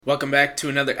Welcome back to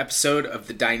another episode of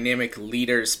the Dynamic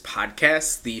Leaders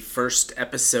Podcast, the first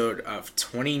episode of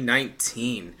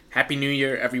 2019. Happy New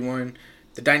Year, everyone.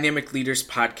 The Dynamic Leaders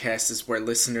Podcast is where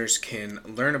listeners can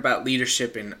learn about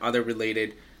leadership and other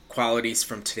related qualities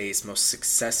from today's most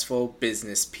successful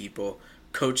business people,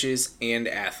 coaches, and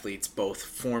athletes, both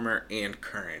former and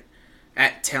current.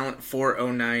 At Talent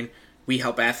 409, we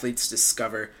help athletes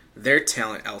discover their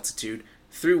talent altitude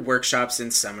through workshops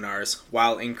and seminars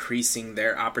while increasing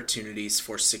their opportunities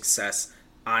for success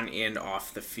on and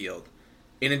off the field.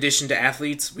 In addition to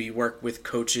athletes, we work with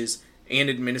coaches and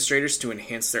administrators to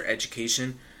enhance their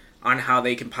education on how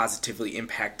they can positively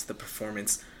impact the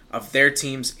performance of their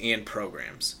teams and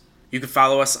programs. You can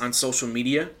follow us on social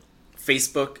media,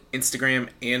 Facebook, Instagram,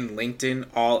 and LinkedIn,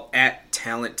 all at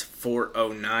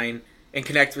Talent409, and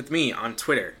connect with me on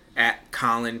Twitter at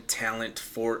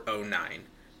ColinTalent409.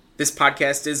 This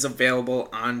podcast is available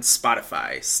on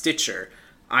Spotify, Stitcher,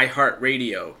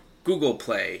 iHeartRadio, Google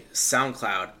Play,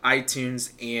 SoundCloud,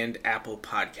 iTunes, and Apple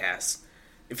Podcasts.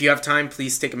 If you have time,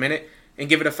 please take a minute and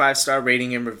give it a 5-star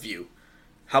rating and review.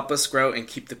 Help us grow and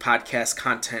keep the podcast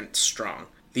content strong.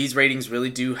 These ratings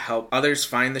really do help others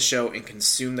find the show and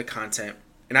consume the content,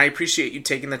 and I appreciate you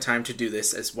taking the time to do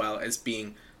this as well as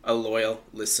being a loyal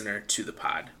listener to the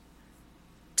pod.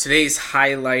 Today's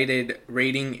highlighted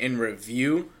rating and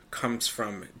review comes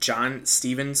from John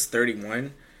Stevens,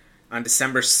 31. On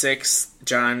December 6th,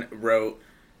 John wrote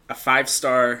a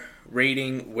 5-star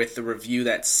rating with the review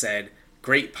that said,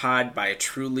 "Great pod by a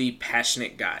truly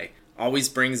passionate guy. Always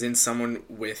brings in someone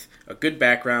with a good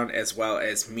background as well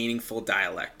as meaningful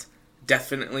dialect.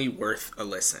 Definitely worth a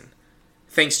listen."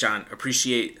 Thanks, John.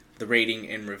 Appreciate the rating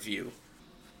and review.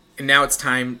 And now it's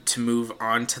time to move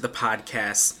on to the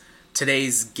podcast.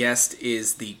 Today's guest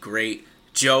is the great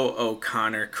Joe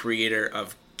O'Connor, creator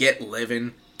of Get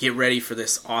Livin'. Get ready for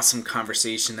this awesome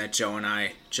conversation that Joe and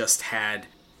I just had.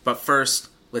 But first,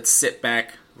 let's sit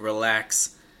back,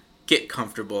 relax, get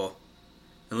comfortable,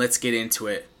 and let's get into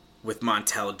it with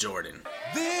Montel Jordan.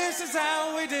 This is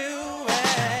how we do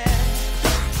it.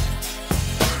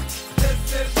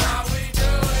 This is how we do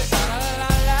it. La, la,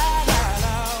 la, la,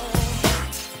 la.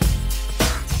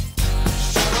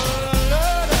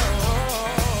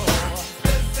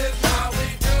 This is how we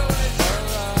do it.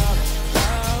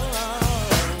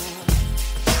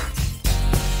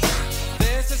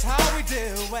 This is how we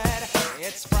do it.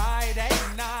 It's Friday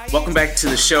night. Welcome back to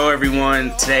the show,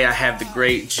 everyone. Today I have the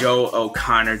great Joe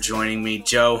O'Connor joining me.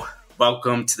 Joe,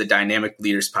 welcome to the Dynamic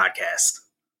Leaders Podcast.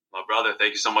 My brother,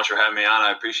 thank you so much for having me on.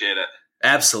 I appreciate it.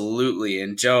 Absolutely.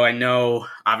 And Joe, I know,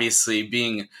 obviously,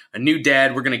 being a new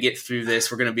dad, we're going to get through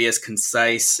this. We're going to be as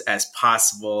concise as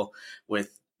possible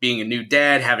with being a new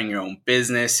dad, having your own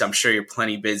business. I'm sure you're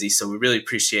plenty busy, so we really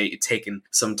appreciate you taking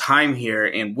some time here.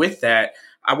 And with that,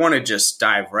 I want to just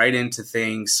dive right into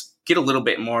things, get a little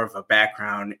bit more of a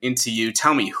background into you.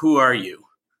 Tell me, who are you?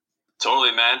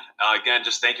 Totally, man. Again,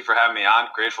 just thank you for having me on.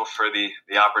 Grateful for the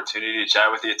opportunity to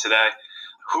chat with you today.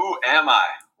 Who am I?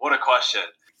 What a question.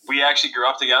 We actually grew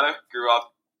up together, grew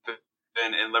up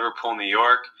in Liverpool, New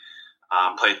York,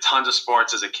 played tons of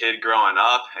sports as a kid growing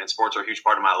up, and sports were a huge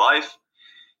part of my life.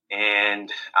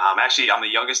 And actually, I'm the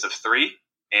youngest of 3,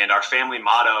 and our family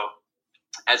motto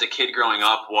as a kid growing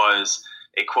up was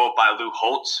a quote by Lou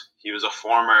Holtz. He was a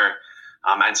former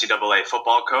NCAA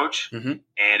football coach, and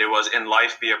it was, "In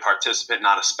life, be a participant,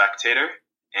 not a spectator."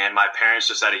 And my parents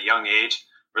just at a young age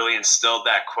really instilled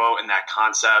that quote and that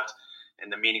concept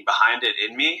and the meaning behind it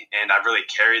in me, and I've really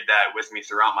carried that with me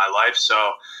throughout my life.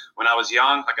 So when I was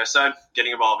young, like I said,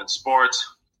 getting involved in sports,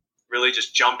 really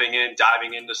just jumping in,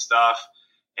 diving into stuff,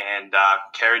 and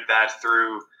carried that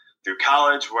through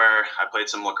college, where I played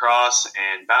some lacrosse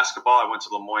and basketball. I went to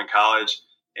Lemoyne College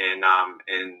in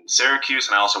Syracuse,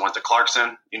 and I also went to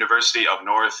Clarkson University up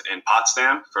north in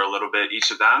Potsdam for a little bit,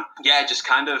 each of them. Yeah, I just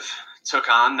kind of took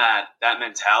on that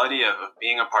mentality of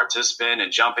being a participant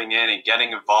and jumping in and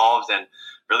getting involved and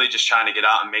really just trying to get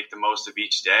out and make the most of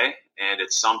each day. And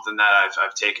it's something that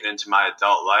I've taken into my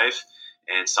adult life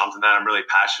and something that I'm really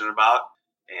passionate about.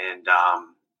 And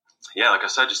yeah, like I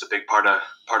said, just a big part of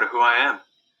who I am.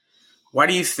 Why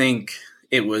do you think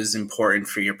it was important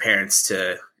for your parents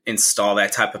to install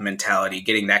that type of mentality,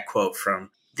 getting that quote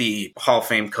from the Hall of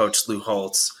Fame coach Lou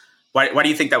Holtz? Why do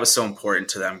you think that was so important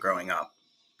to them growing up?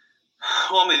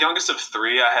 Well, I'm the youngest of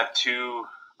 3. I have 2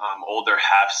 older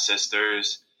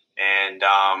half-sisters, and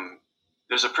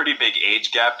there's a pretty big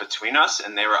age gap between us,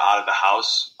 and they were out of the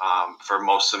house for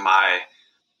most of my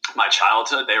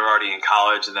childhood. They were already in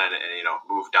college and then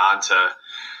moved on to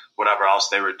whatever else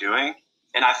they were doing.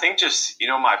 And I think just,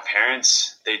 my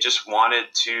parents, they just wanted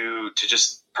to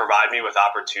just provide me with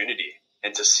opportunity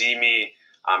and to see me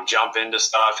jump into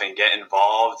stuff and get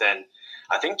involved. And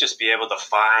I think just be able to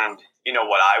find,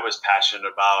 what I was passionate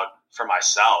about for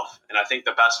myself. And I think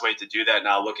the best way to do that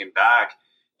now looking back,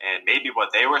 and maybe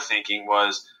what they were thinking,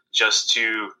 was just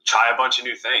to try a bunch of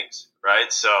new things,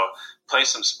 right? So play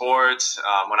some sports.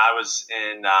 When I was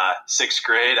in sixth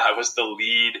grade, I was the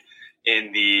lead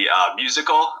in the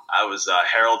musical. I was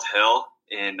Harold Hill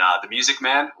in The Music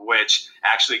Man, which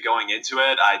actually going into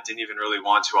it, I didn't even really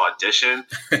want to audition.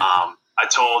 I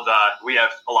told, we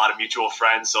have a lot of mutual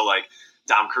friends, so like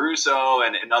Dom Caruso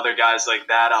and other guys like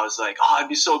that. I was like, oh, it'd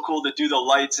be so cool to do the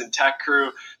lights and tech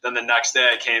crew. Then the next day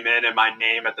I came in and my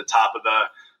name at the top of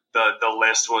the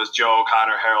list was Joe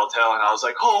O'Connor, Harold Hill. And I was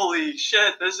like, holy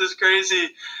shit, this is crazy.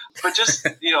 But just,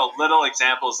 little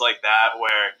examples like that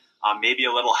where maybe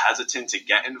a little hesitant to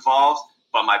get involved,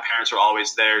 but my parents were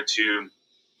always there to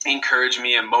encourage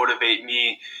me and motivate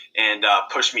me and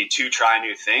push me to try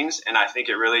new things. And I think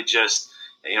it really just,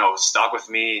 stuck with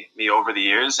me over the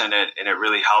years, and it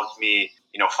really helped me,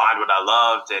 find what I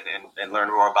loved and learn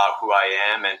more about who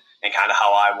I am and kind of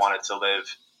how I wanted to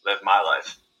live my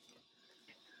life.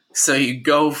 So you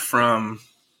go from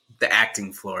the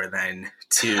acting floor then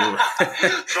to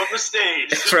from the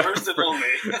stage, first and only.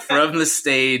 From the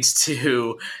stage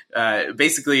to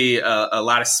basically a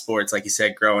lot of sports, like you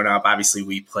said, growing up. Obviously,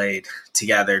 we played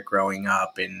together growing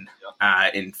up, and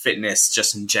in fitness,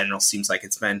 just in general, seems like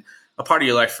it's been a part of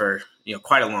your life for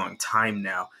quite a long time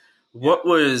now. What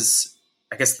was,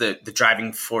 I guess, the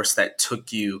driving force that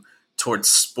took you towards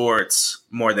sports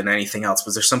more than anything else?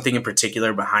 Was there something in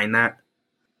particular behind that?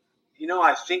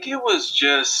 I think it was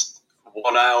just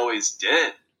what I always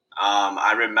did.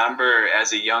 I remember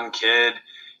as a young kid,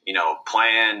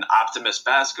 playing Optimus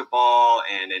basketball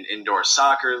and in indoor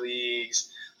soccer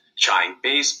leagues, trying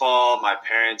baseball. My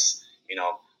parents,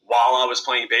 while I was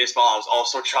playing baseball, I was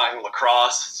also trying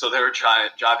lacrosse. So they were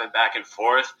driving back and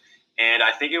forth. And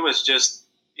I think it was just,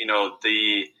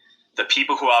 the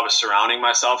people who I was surrounding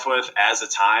myself with at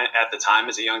the time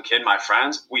as a young kid, my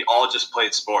friends, we all just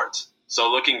played sports. So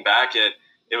looking back,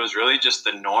 it was really just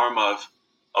the norm of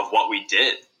what we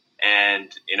did.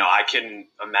 And, I couldn't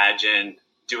imagine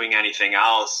doing anything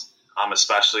else,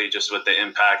 especially just with the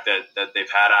impact that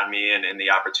they've had on me and the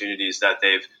opportunities that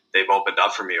they've opened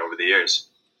up for me over the years.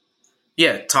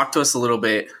 Yeah, talk to us a little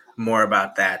bit more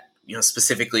about that.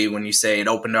 Specifically when you say it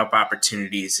opened up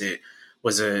opportunities, it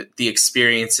was the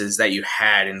experiences that you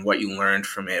had and what you learned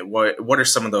from it. What are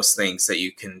some of those things that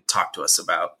you can talk to us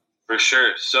about? For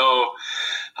sure. So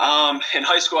in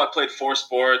high school, I played 4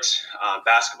 sports.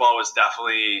 Basketball was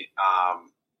definitely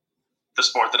the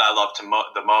sport that I loved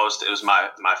the most. It was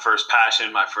my first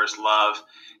passion, my first love.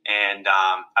 And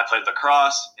I played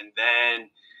lacrosse. And then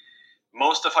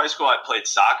most of high school, I played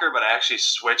soccer, but I actually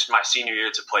switched my senior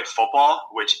year to play football,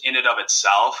 which in and of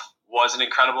itself was an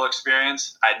incredible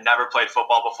experience. I had never played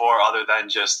football before other than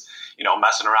just,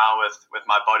 messing around with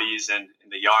my buddies in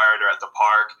the yard or at the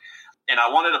park. And I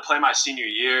wanted to play my senior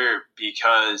year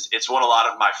because it's what a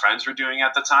lot of my friends were doing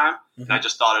at the time. Mm-hmm. And I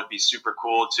just thought it'd be super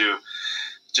cool to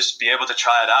just be able to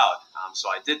try it out. So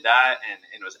I did that, and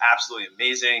it was absolutely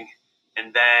amazing.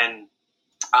 And then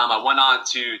I went on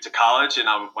to college, and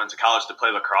I went to college to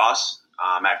play lacrosse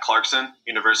at Clarkson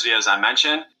University, as I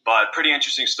mentioned. But pretty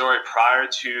interesting story.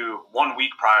 1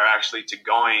 week prior, actually, to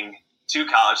going to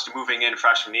college, to moving in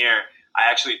freshman year, I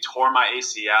actually tore my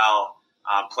ACL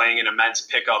playing in a men's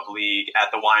pickup league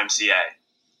at the YMCA.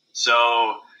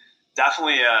 So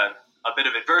definitely a bit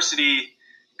of adversity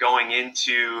going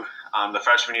into the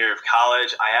freshman year of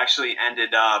college. I actually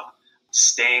ended up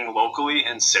staying locally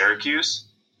in Syracuse,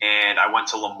 and I went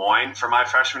to Lemoyne for my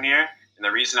freshman year. And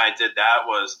the reason I did that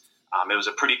was it was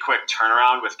a pretty quick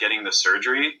turnaround with getting the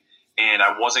surgery, and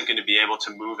I wasn't going to be able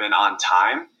to move in on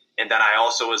time. And then I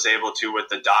also was able to, with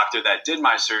the doctor that did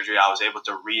my surgery, I was able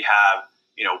to rehab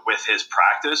with his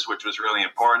practice, which was really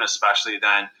important, especially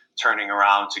then turning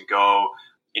around to go,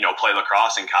 play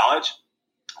lacrosse in college.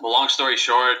 Well, long story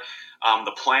short,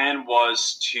 the plan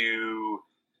was to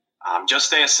just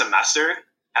stay a semester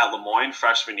at Lemoyne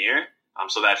freshman year.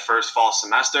 So that first fall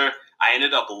semester, I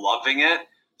ended up loving it.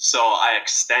 So I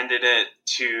extended it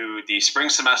to the spring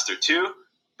semester too.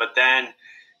 But then,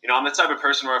 I'm the type of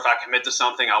person where if I commit to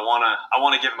something, I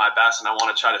want to give it my best, and I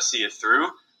want to try to see it through.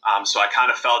 So I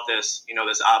kind of felt this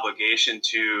obligation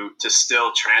to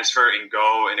still transfer and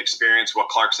go and experience what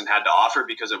Clarkson had to offer,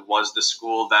 because it was the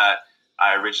school that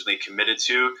I originally committed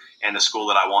to and the school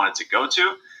that I wanted to go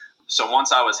to. So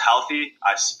once I was healthy,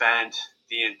 I spent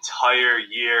the entire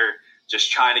year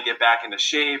just trying to get back into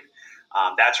shape,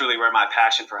 That's really where my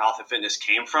passion for health and fitness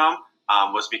came from.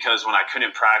 Was because when I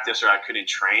couldn't practice or I couldn't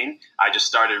train, I just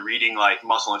started reading like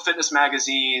muscle and fitness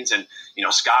magazines and,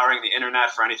 scouring the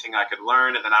internet for anything I could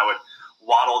learn. And then I would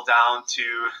waddle down to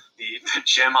the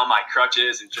gym on my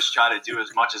crutches and just try to do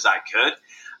as much as I could.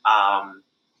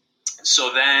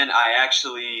 So then I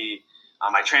actually,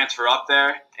 I transfer up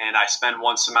there and I spend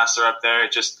one semester up there.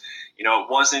 It just,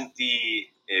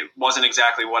 it wasn't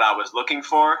exactly what I was looking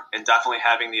for, and definitely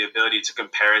having the ability to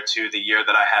compare it to the year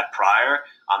that I had prior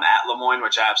at Le Moyne,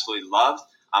 which I absolutely loved.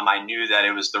 I knew that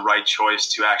it was the right choice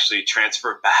to actually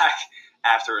transfer back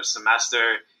after a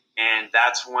semester. And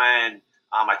that's when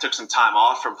I took some time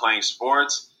off from playing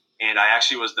sports, and I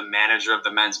actually was the manager of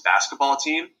the men's basketball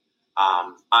team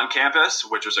on campus,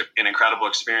 which was an incredible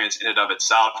experience in and of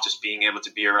itself, just being able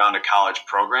to be around a college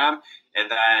program.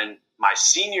 And then my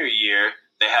senior year,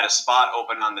 they had a spot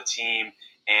open on the team,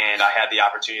 and I had the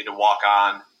opportunity to walk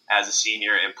on as a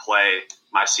senior and play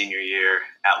my senior year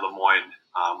at Le Moyne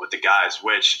with the guys,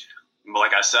 which,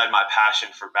 like I said, my passion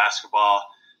for basketball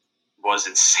was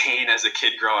insane as a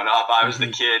kid growing up. I was the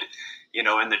kid,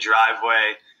 in the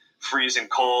driveway, freezing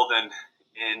cold and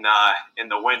in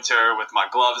the winter with my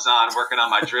gloves on, working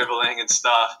on my dribbling and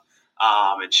stuff,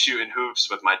 and shooting hoops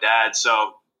with my dad.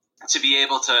 So to be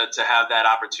able to have that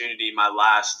opportunity my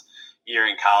last year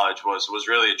in college was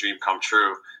really a dream come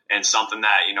true, and something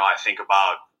that, I think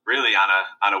about really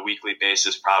on a weekly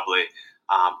basis probably.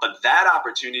 But that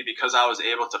opportunity, because I was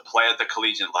able to play at the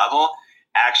collegiate level,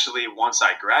 actually, once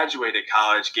I graduated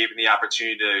college, gave me the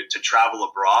opportunity to travel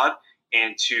abroad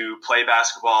and to play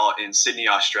basketball in Sydney,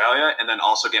 Australia, and then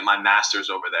also get my master's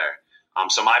over there.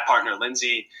 So my partner,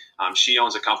 Lindsay, she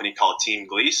owns a company called Team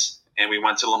Gleese, and we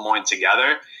went to Le Moyne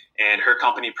together. And her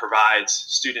company provides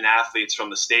student athletes from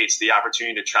the States the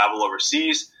opportunity to travel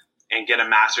overseas and get a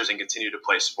master's and continue to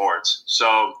play sports.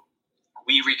 So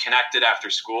we reconnected after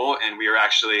school, and we were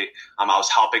actually, I was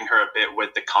helping her a bit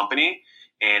with the company,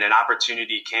 and an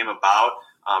opportunity came about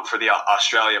for the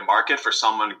Australia market for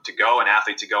someone to go, an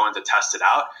athlete to go and to test it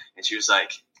out. And she was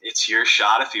like, "It's your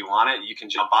shot. If you want it, you can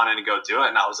jump on it and go do it."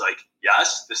 And I was like,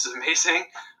 "Yes, this is amazing."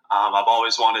 I've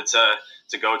always wanted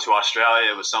to go to Australia.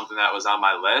 It was something that was on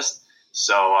my list.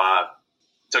 So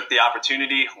took the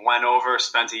opportunity, went over,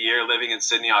 spent a year living in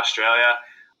Sydney, Australia.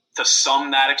 To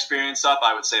sum that experience up,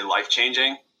 I would say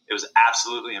life-changing. It was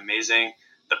absolutely amazing.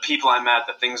 The people I met,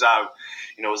 the things I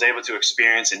was able to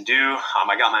experience and do.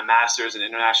 I got my master's in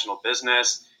international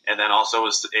business, and then also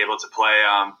was able to play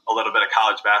a little bit of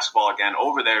college basketball again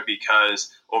over there,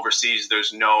 because overseas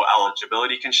there's no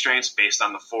eligibility constraints based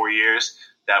on the 4 years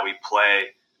that we play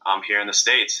here in the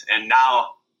States. And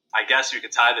now, I guess you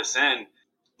could tie this in,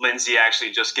 Lindsay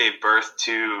actually just gave birth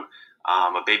to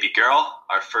a baby girl,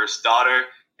 our first daughter,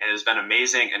 and it has been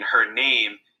amazing. And her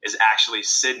name is actually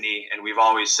Sydney, and we've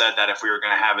always said that if we were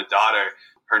going to have a daughter,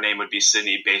 her name would be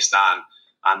Sydney, based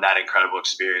on that incredible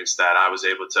experience that I was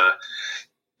able to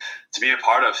be a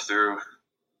part of through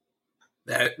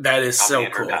that is so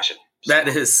cool. That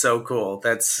is so cool.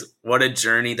 That's what a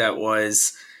journey that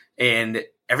was, and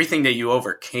everything that you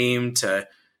overcame to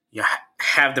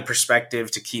have the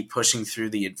perspective to keep pushing through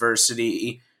the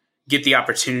adversity, get the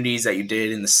opportunities that you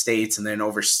did in the States and then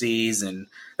overseas. And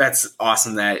that's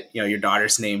awesome that, your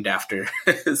daughter's named after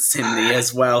Cindy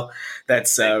as well.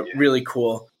 That's really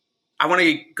cool. I want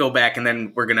to go back, and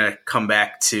then we're going to come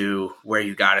back to where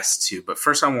you got us to. But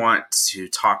first I want to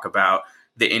talk about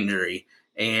the injury.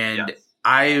 And yes.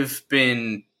 I've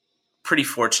been pretty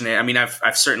fortunate. I mean,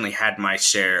 I've certainly had my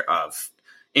share of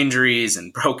injuries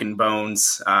and broken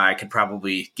bones. I could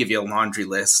probably give you a laundry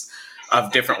list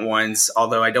of different ones,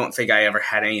 although I don't think I ever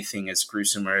had anything as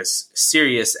gruesome or as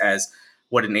serious as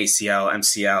what an ACL,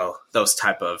 MCL, those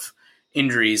type of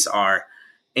injuries are.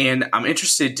 And I'm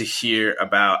interested to hear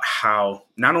about how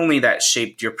not only that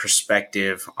shaped your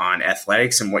perspective on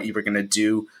athletics and what you were going to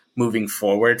do moving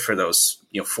forward for those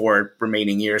 4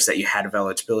 remaining years that you had of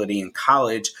eligibility in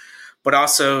college, but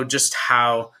also just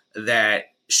how that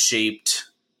shaped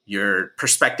your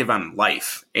perspective on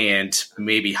life and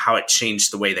maybe how it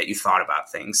changed the way that you thought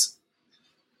about things.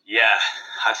 Yeah,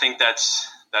 I think that's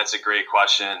a great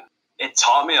question. It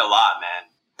taught me a lot, man.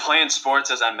 Playing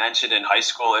sports, as I mentioned in high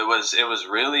school, it was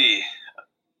really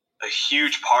a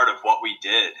huge part of what we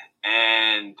did.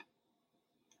 And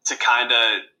to kind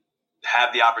of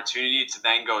have the opportunity to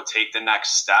then go take the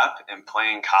next step and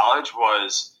play in college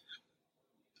was,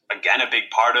 again, a big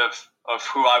part of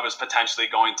who I was potentially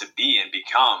going to be and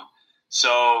become.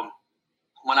 So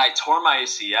when I tore my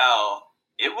ACL,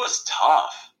 it was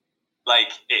tough.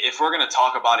 Like, if we're going to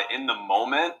talk about it in the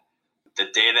moment, the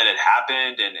day that it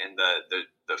happened and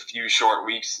the the few short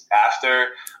weeks after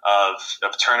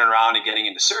of turning around and getting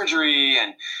into surgery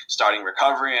and starting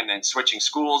recovery and then switching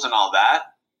schools and all that,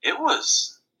 it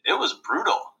was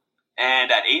brutal.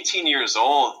 And at 18 years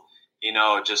old,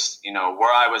 just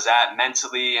where I was at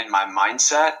mentally and my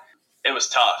mindset, it was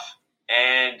tough.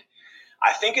 And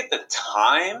I think at the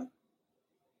time,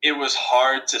 it was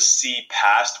hard to see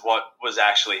past what was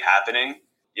actually happening.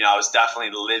 I was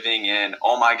definitely living in,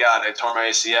 oh my God, I tore my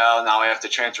ACL. Now I have to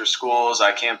transfer schools.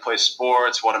 I can't play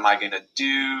sports. What am I going to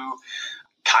do?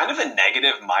 Kind of a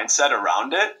negative mindset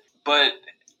around it. But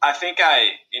I think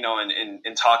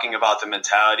in talking about the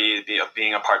mentality of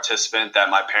being a participant that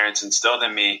my parents instilled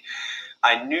in me,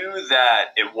 I knew that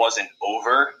it wasn't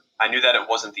over. I knew that it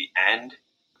wasn't the end.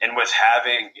 And with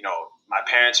having, my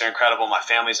parents are incredible. My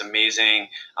family's amazing.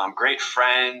 Great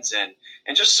friends and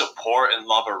just support and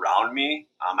love around me.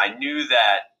 I knew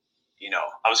that,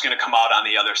 I was going to come out on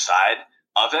the other side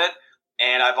of it.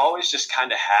 And I've always just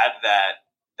kind of had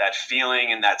that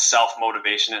feeling and that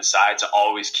self-motivation inside to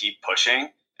always keep pushing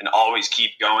and always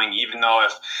keep going, even though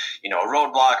if, a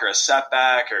roadblock or a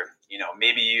setback or,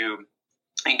 maybe you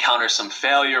encounter some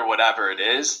failure, whatever it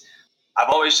is. I've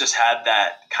always just had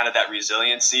that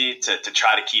resiliency to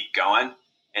try to keep going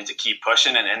and to keep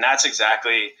pushing. And that's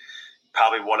exactly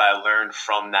probably what I learned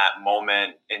from that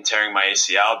moment in tearing my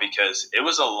ACL, because it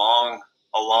was a long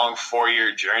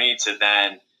 4-year journey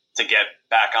to get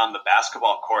back on the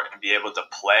basketball court and be able to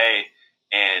play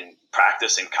and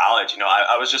practice in college.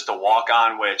 I was just a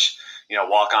walk-on, which,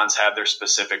 walk-ons have their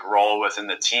specific role within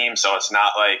the team. So it's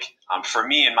not like, for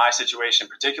me in my situation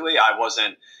particularly, I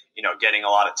wasn't, getting a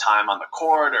lot of time on the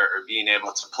court or being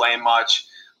able to play much,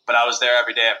 but I was there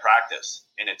every day at practice,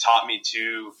 and it taught me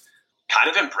to kind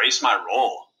of embrace my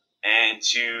role and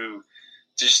to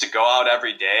go out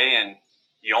every day, and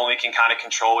you only can kind of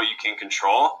control what you can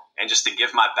control, and just to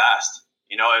give my best.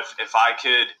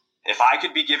 If I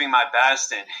could be giving my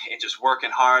best and just working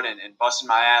hard and busting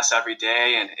my ass every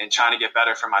day and trying to get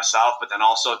better for myself, but then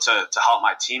also to help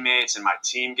my teammates and my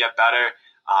team get better,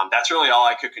 that's really all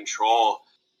I could control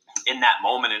in that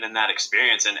moment and in that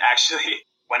experience. And actually,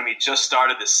 when we just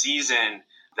started the season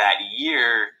that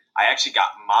year, I actually got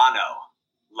mono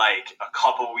like a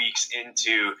couple weeks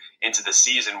into the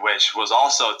season, which was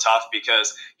also tough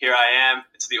because here I am.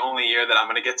 It's the only year that I'm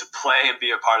going to get to play and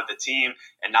be a part of the team.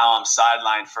 And now I'm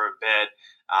sidelined for a bit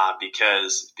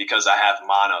because I have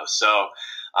mono. So,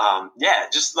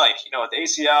 just like, with the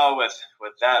ACL, with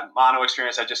that mono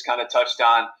experience, I just kind of touched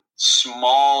on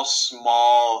small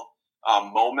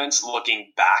moments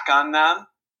looking back on them.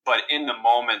 But in the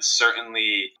moment,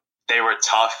 certainly they were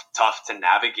tough to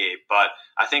navigate. But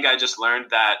I think I just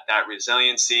learned that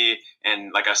resiliency.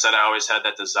 And like I said, I always had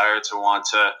that desire to want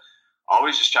to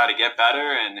always just try to get better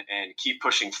and keep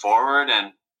pushing forward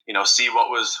and, see what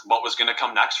was going to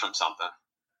come next from something.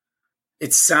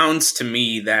 It sounds to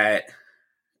me that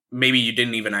maybe you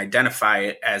didn't even identify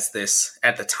it as this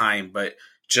at the time, but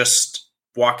just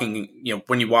walking,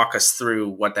 when you walk us through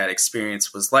what that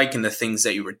experience was like and the things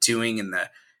that you were doing and the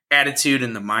attitude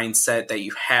and the mindset that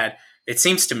you had, it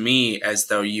seems to me as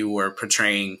though you were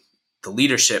portraying the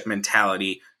leadership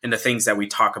mentality and the things that we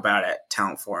talk about at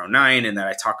Talent 409 and that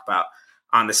I talk about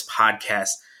on this podcast.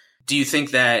 Do you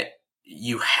think that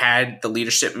you had the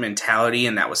leadership mentality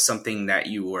and that was something that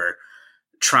you were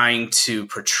trying to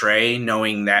portray,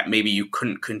 knowing that maybe you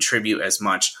couldn't contribute as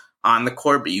much on the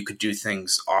court, but you could do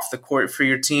things off the court for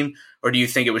your team? Or do you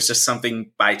think it was just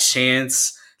something by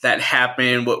chance that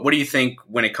happened? What do you think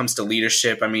when it comes to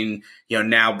leadership? I mean,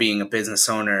 now being a business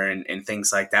owner and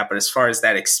things like that, but as far as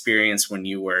that experience when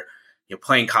you were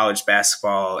playing college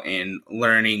basketball and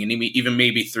learning, and even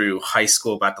maybe through high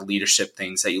school about the leadership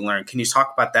things that you learned, can you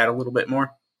talk about that a little bit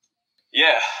more?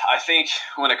 Yeah, I think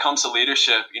when it comes to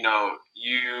leadership,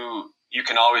 you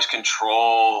can always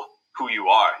control who you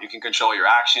are. You can control your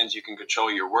actions, you can control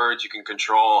your words, you can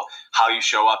control how you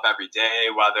show up every day,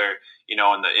 whether,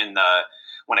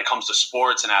 when it comes to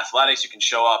sports and athletics, you can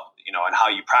show up, and how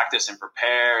you practice and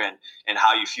prepare and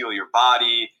how you feel your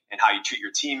body and how you treat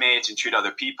your teammates and treat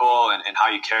other people and how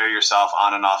you carry yourself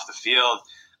on and off the field.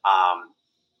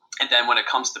 And then when it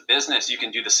comes to business, you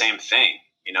can do the same thing.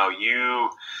 You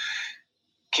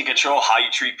can control how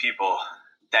you treat people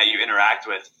that you interact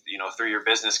with, through your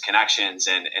business connections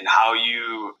and how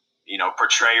you,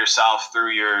 portray yourself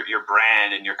through your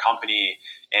brand and your company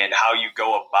and how you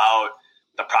go about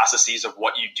the processes of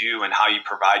what you do and how you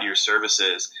provide your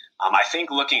services. I think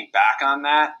looking back on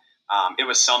that, it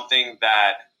was something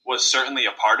that was certainly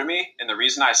a part of me. And the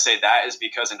reason I say that is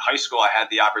because in high school, I had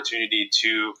the opportunity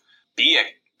to be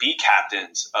be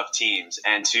captains of teams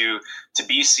and to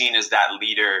be seen as that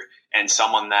leader and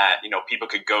someone that, people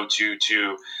could go to,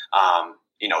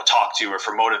 talk to or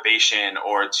for motivation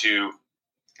or to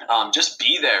just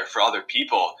be there for other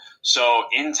people. So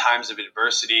in times of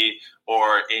adversity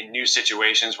or in new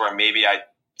situations where maybe I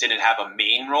didn't have a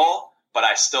main role, but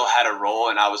I still had a role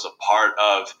and I was a part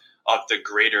of the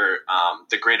greater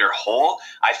whole,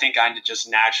 I think I just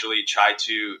naturally tried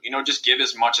to, just give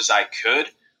as much as I could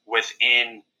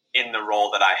within the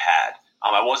role that I had.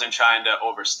 I wasn't trying to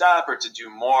overstep or to do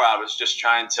more. I was just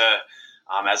trying to,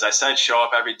 as I said, show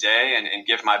up every day and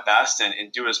give my best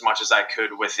and do as much as I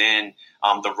could within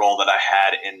the role that I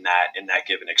had in that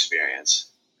given experience.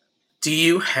 Do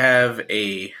you have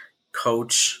a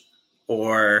coach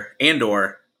or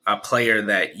a player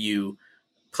that you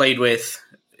played with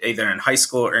either in high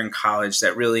school or in college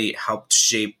that really helped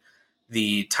shape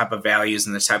the type of values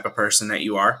and the type of person that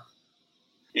you are?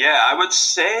 Yeah, I would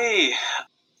say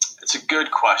it's a good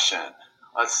question.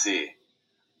 Let's see.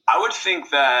 I would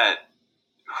think that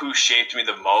who shaped me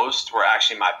the most were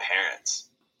actually my parents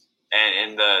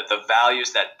and the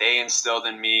values that they instilled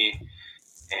in me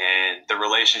and the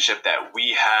relationship that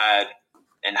we had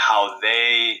and how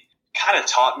they kind of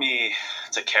taught me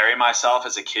to carry myself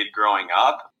as a kid growing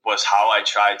up was how I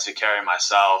tried to carry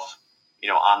myself,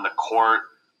 on the court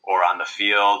or on the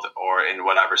field or in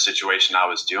whatever situation I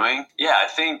was doing. Yeah,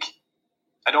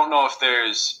 I don't know if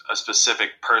there's a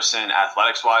specific person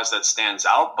athletics-wise that stands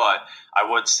out, but I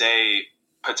would say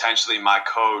potentially my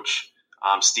coach,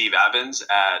 Steve Evans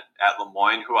at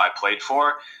Lemoyne, who I played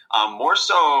for, more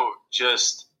so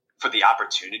just for the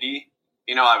opportunity.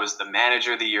 I was the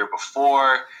manager the year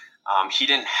before. He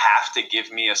didn't have to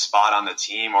give me a spot on the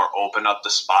team or open up the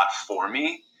spot for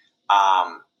me.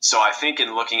 So I think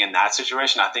in looking in that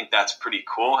situation, I think that's pretty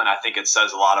cool. And I think it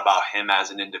says a lot about him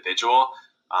as an individual,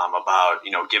 about,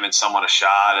 giving someone a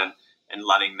shot and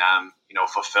letting them,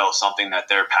 fulfill something that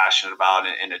they're passionate about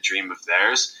and a dream of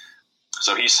theirs.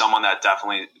 So he's someone that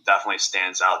definitely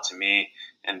stands out to me.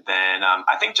 And then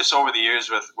I think just over the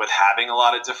years with having a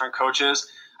lot of different coaches,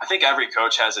 I think every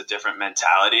coach has a different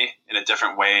mentality and a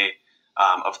different way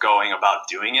of going about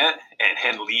doing it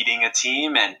and leading a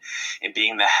team and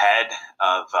being the head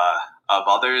of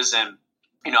others. And,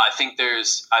 I think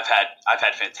I've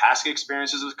had fantastic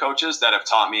experiences with coaches that have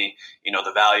taught me,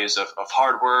 the values of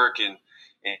hard work and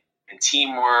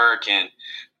teamwork and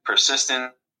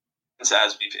persistence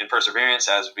and perseverance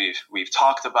as we've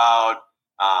talked about.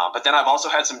 But then I've also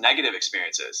had some negative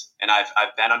experiences, and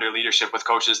I've been under leadership with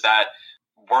coaches that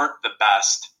weren't the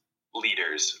best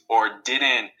leaders or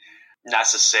didn't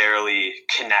necessarily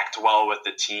connect well with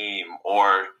the team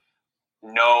or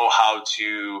know how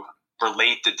to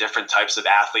relate to different types of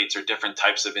athletes or different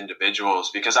types of individuals.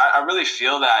 Because I really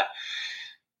feel that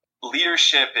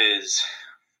leadership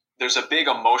there's a big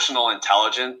emotional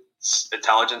intelligence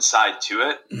side to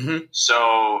it. Mm-hmm.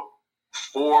 So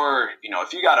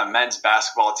if you got a men's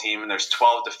basketball team and there's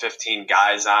 12 to 15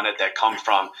 guys on it that come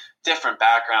from different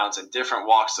backgrounds and different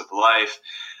walks of life,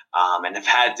 and have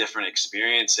had different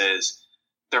experiences,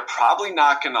 they're probably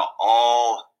not going to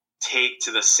all take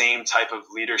to the same type of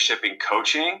leadership and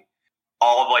coaching,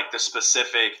 all of like the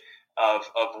specific of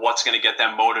what's going to get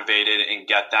them motivated and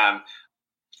get them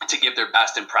to give their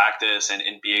best in practice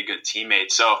and be a good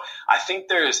teammate. So I think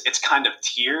it's kind of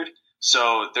tiered.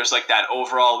 So there's like that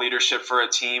overall leadership for a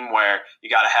team where you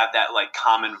got to have that like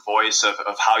common voice of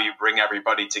how you bring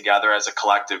everybody together as a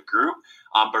collective group.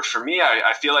 But for me,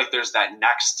 I feel like there's that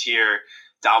next tier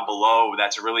down below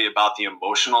that's really about the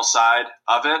emotional side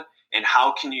of it. And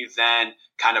how can you then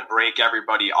kind of break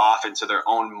everybody off into their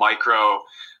own micro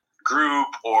group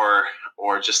or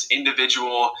just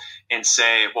individual and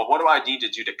say, well, what do I need to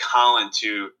do to Colin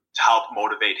to help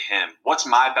motivate him? What's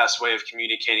my best way of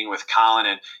communicating with Colin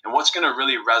and what's going to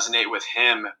really resonate with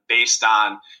him based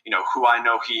on, who I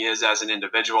know he is as an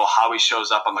individual, how he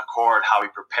shows up on the court, how he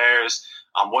prepares,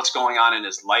 what's going on in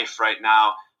his life right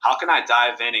now. How can I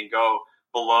dive in and go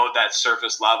below that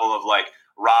surface level of like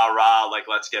rah, like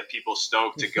let's get people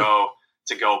stoked to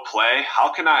go play?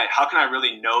 How can I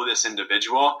really know this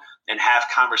individual and have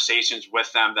conversations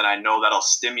with them that I know that'll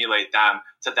stimulate them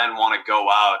to then want to go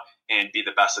out and be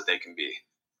the best that they can be?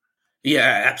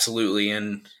 Yeah, absolutely.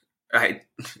 And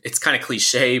it's kind of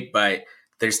cliche, but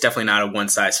there's definitely not a one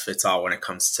size fits all when it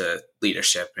comes to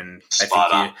leadership. And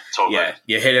Spot I think totally.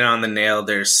 You hit it on the nail.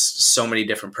 There's so many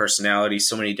different personalities,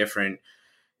 so many different,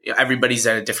 everybody's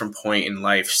at a different point in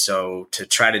life. So to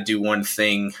try to do one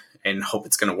thing and hope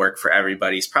it's going to work for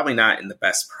everybody is probably not in the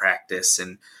best practice.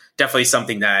 And definitely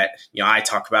something that, I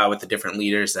talk about with the different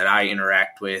leaders that I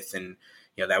interact with and,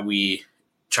 that we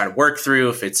try to work through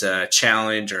if it's a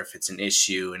challenge or if it's an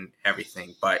issue and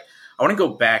everything. But I want to go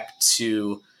back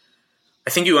to,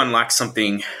 I think you unlocked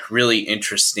something really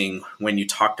interesting when you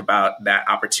talked about that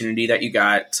opportunity that you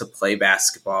got to play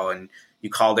basketball, and you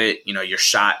called it, your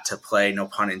shot to play, no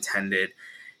pun intended.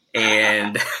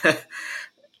 And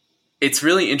it's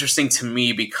really interesting to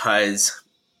me because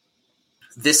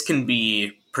this can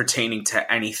be pertaining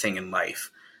to anything in life.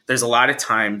 There's a lot of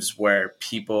times where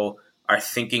people are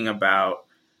thinking about,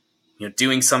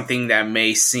 doing something that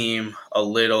may seem a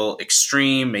little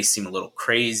extreme, may seem a little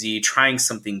crazy, trying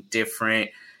something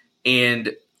different.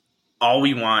 And all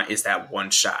we want is that one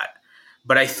shot.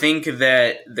 But I think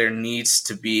that there needs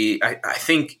to be, I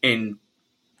think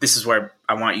this is where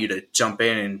I want you to jump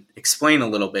in and explain a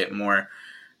little bit more.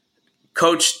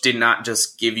 Coach did not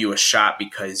just give you a shot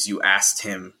because you asked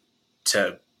him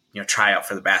to, try out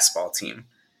for the basketball team.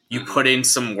 You put in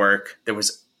some work. There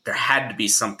had to be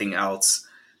something else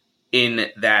in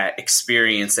that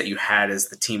experience that you had as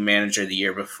the team manager the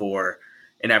year before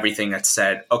and everything that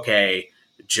said, okay,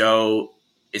 Joe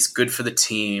is good for the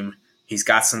team. He's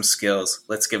got some skills.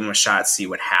 Let's give him a shot, see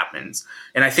what happens.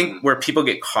 And I think where people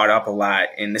get caught up a lot,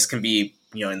 and this can be,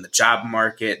 in the job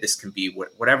market, this can be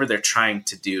whatever they're trying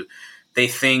to do. They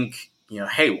think,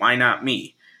 hey, why not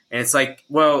me? And it's like,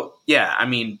 well, yeah, I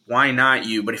mean, why not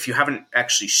you? But if you haven't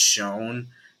actually shown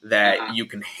that you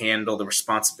can handle the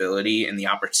responsibility and the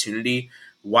opportunity,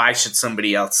 why should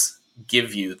somebody else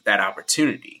give you that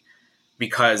opportunity?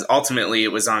 Because ultimately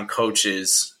it was on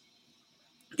coach's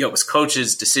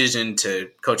decision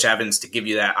to Coach Evans to give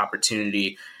you that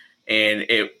opportunity. And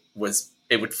it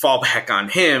would fall back on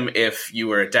him if you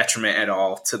were a detriment at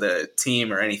all to the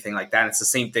team or anything like that. It's the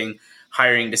same thing,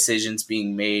 hiring decisions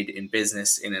being made in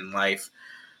business and in life.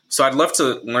 So I'd love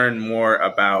to learn more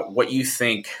about what you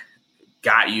think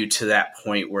got you to that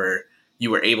point where you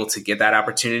were able to get that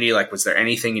opportunity. Like, was there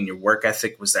anything in your work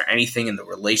ethic? Was there anything in the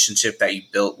relationship that you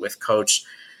built with Coach?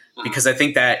 Because I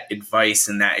think that advice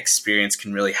and that experience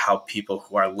can really help people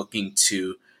who are looking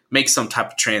to make some type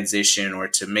of transition or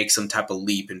to make some type of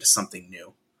leap into something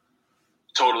new.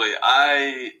 Totally.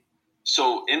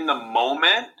 So in the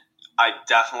moment, I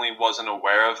definitely wasn't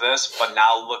aware of this, but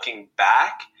now looking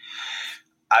back,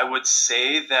 I would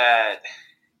say that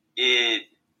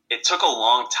it took a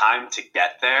long time to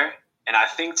get there. And I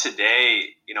think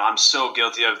today, I'm so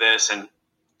guilty of this, and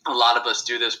a lot of us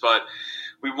do this, but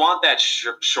we want that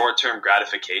short-term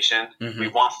gratification. Mm-hmm. We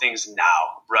want things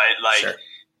now, right? Like sure.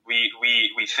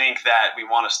 we think that we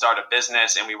want to start a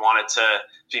business and we want it to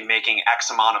be making X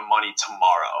amount of money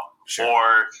tomorrow. Sure.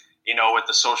 Or, with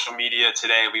the social media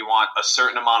today, we want a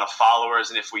certain amount of followers.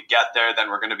 And if we get there, then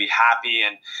we're going to be happy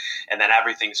and then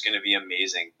everything's going to be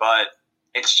amazing. But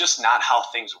it's just not how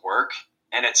things work.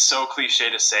 And it's so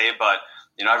cliche to say, but,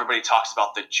 everybody talks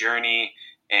about the journey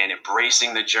and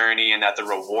embracing the journey and that the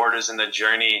reward is in the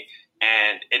journey.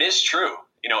 And it is true,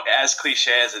 as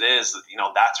cliche as it is,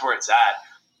 that's where it's at.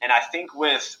 And I think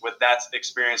with that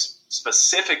experience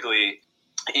specifically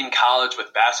in college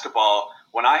with basketball,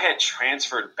 when I had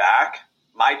transferred back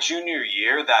my junior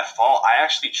year that fall, I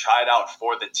actually tried out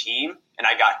for the team and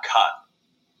I got cut.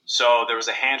 So there was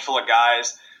a handful of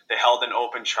guys. They held an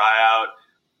open tryout.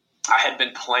 I had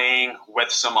been playing with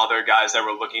some other guys that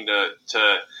were looking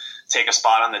to take a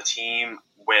spot on the team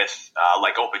with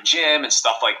like open gym and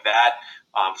stuff like that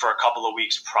for a couple of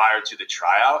weeks prior to the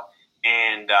tryout,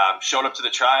 and showed up to the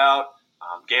tryout,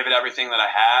 gave it everything that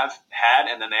I had,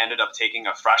 and then they ended up taking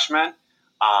a freshman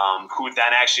who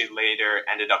then actually later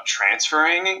ended up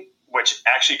transferring, which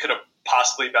actually could have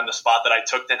possibly been the spot that I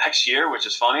took the next year, which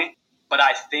is funny. But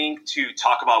I think to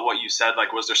talk about what you said,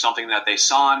 like, was there something that they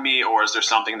saw in me, or is there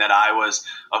something that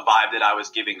a vibe that I was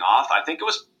giving off? I think it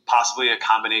was possibly a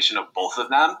combination of both of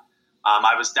them.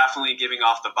 I was definitely giving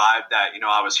off the vibe that,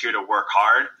 I was here to work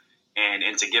hard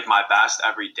and to give my best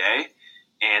every day,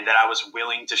 and that I was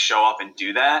willing to show up and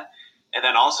do that. And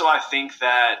then also I think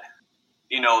that,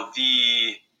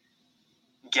 the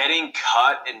getting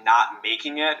cut and not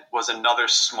making it was another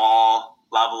small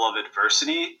level of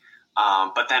adversity.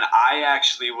 But then I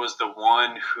actually was the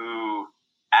one who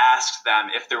asked them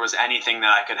if there was anything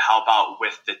that I could help out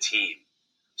with the team.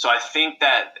 So I think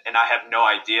that, and I have no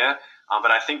idea,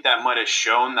 but I think that might have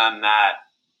shown them that,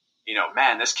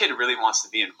 man, this kid really wants to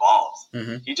be involved.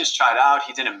 Mm-hmm. He just tried out,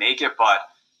 he didn't make it, but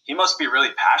he must be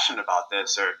really passionate about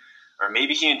this, or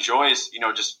maybe he enjoys,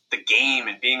 just the game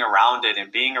and being around it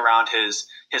and being around his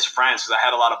friends. Because I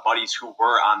had a lot of buddies who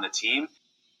were on the team,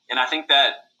 and I think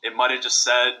that it might have just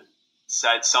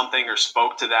said something or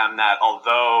spoke to them that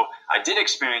although I did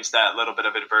experience that little bit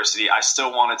of adversity, I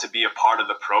still wanted to be a part of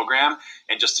the program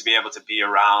and just to be able to be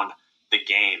around the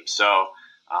game. So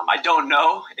I don't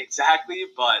know exactly,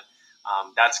 but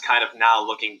that's kind of now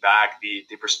looking back,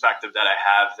 the perspective that I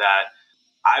have, that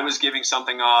I was giving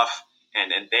something off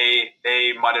and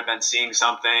they might have been seeing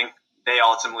something. They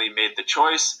ultimately made the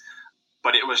choice,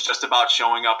 but it was just about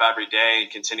showing up every day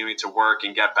and continuing to work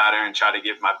and get better and try to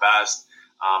give my best,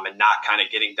 and not kind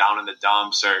of getting down in the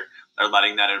dumps or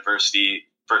letting that adversity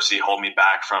hold me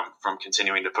back from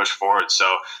continuing to push forward.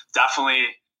 So definitely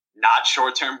not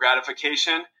short-term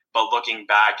gratification, but looking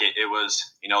back, it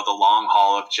was, the long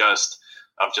haul of just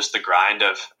the grind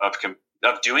of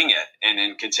doing it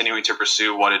and continuing to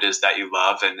pursue what it is that you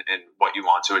love and what you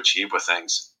want to achieve with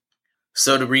things.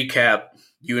 So to recap,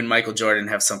 you and Michael Jordan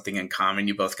have something in common.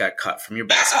 You both got cut from your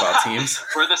basketball teams.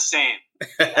 We're the same,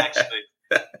 actually.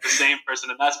 The same person.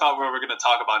 And that's about where we're going to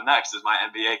talk about next is my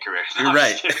NBA career. No, you're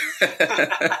right.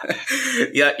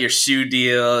 Yeah, your shoe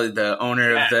deal, the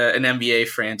owner of an NBA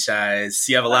franchise.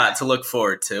 You have a lot to look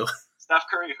forward to. Steph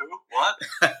Curry, who?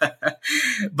 What?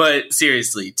 But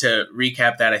seriously, to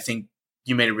recap that, I think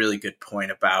you made a really good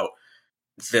point about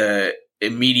the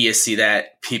immediacy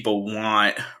that people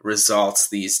want results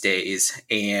these days,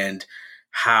 and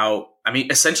how,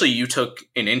 essentially you took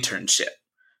an internship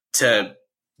to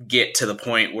get to the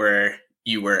point where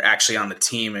you were actually on the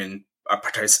team and a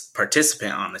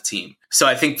participant on the team. So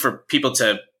I think for people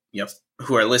to,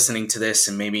 who are listening to this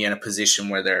and maybe in a position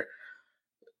where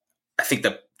I think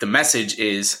the message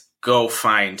is go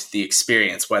find the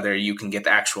experience, whether you can get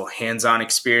the actual hands-on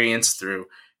experience through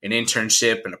an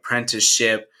internship, an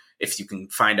apprenticeship, if you can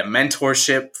find a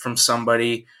mentorship from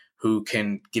somebody who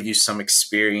can give you some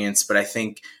experience. But I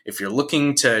think if you're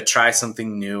looking to try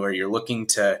something new, or you're looking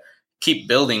to keep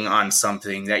building on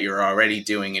something that you're already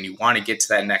doing and you want to get to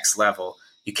that next level,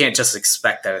 you can't just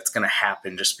expect that it's going to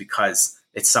happen just because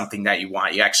it's something that you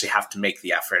want. You actually have to make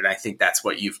the effort. And I think that's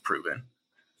what you've proven.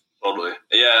 Totally.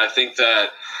 Yeah, I think that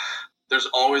there's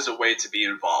always a way to be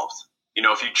involved.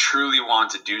 If you truly want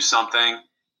to do something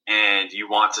and you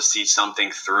want to see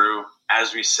something through,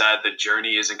 as we said, the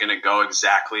journey isn't going to go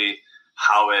exactly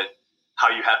how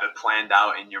you have it planned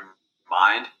out in your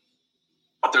mind,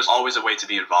 but there's always a way to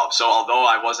be involved. So although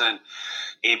I wasn't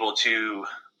able to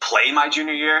play my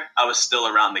junior year, I was still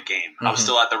around the game. Mm-hmm. I was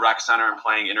still at the rec center and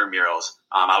playing intramurals.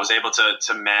 I was able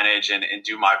to manage and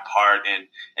do my part and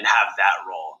have that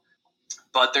role.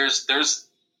 But there's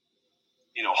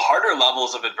harder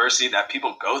levels of adversity that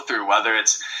people go through, whether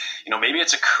it's, maybe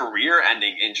it's a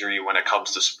career-ending injury when it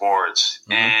comes to sports,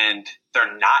 mm-hmm. and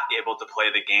they're not able to play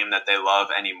the game that they love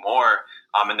anymore,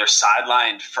 and they're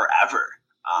sidelined forever.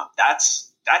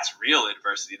 That's real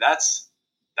adversity. That's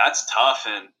tough,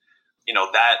 and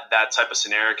that type of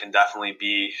scenario can definitely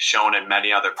be shown in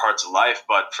many other parts of life.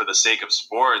 But for the sake of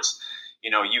sports,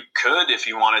 you could, if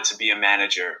you wanted to be a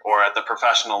manager or at the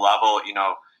professional level,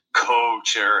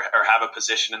 coach or have a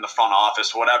position in the front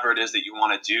office, whatever it is that you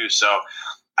want to do. So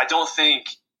I think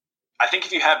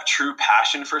if you have true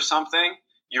passion for something,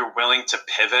 you're willing to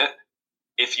pivot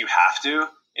if you have to.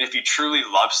 And if you truly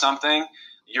love something,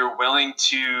 you're willing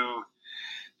to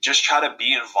just try to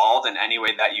be involved in any way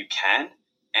that you can.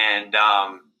 And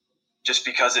just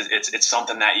because it's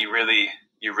something that you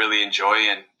really enjoy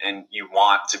and you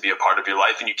want to be a part of your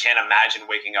life, and you can't imagine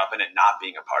waking up and it not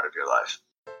being a part of your life.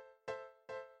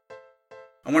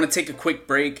 I want to take a quick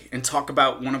break and talk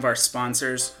about one of our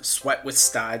sponsors, Sweat with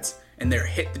Stods, and their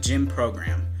Hit the Gym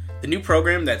program. The new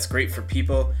program that's great for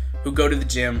people who go to the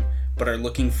gym but are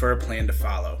looking for a plan to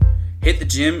follow. Hit the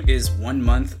Gym is 1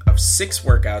 month of 6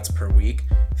 workouts per week,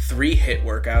 3 HIIT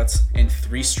workouts, and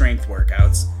 3 strength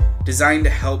workouts, designed to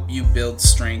help you build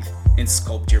strength and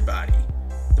sculpt your body.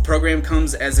 The program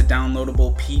comes as a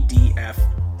downloadable PDF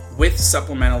with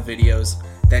supplemental videos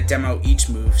that demo each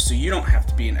move, so you don't have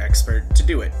to be an expert to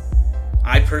do it.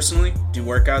 I personally do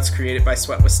workouts created by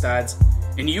Sweat with Stods,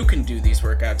 and you can do these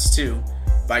workouts too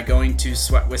by going to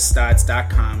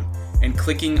sweatwithstods.com and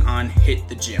clicking on Hit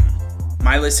the Gym.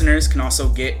 My listeners can also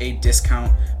get a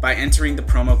discount by entering the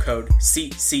promo code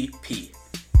CCP.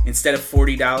 Instead of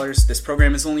 $40, this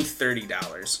program is only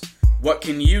 $30. What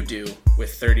can you do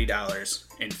with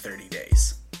 $30 in 30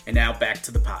 days? And now back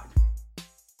to the pod.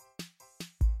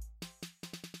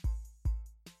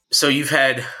 So you've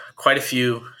had quite a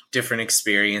few different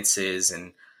experiences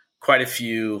and quite a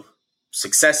few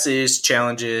successes,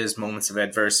 challenges, moments of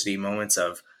adversity, moments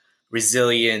of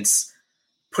resilience.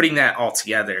 Putting that all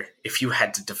together, if you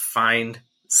had to define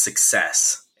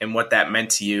success and what that meant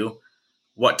to you,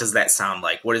 what does that sound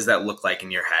like? What does that look like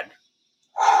in your head?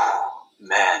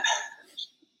 Man,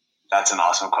 that's an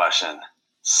awesome question.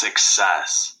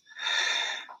 Success.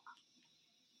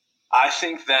 I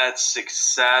think that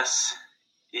success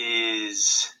is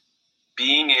is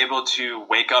being able to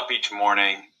wake up each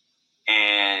morning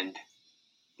and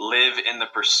live in the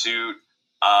pursuit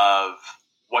of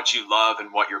what you love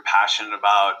and what you're passionate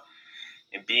about,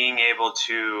 and being able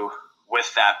to,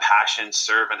 with that passion,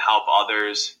 serve and help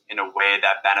others in a way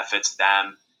that benefits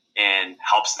them and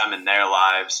helps them in their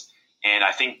lives. And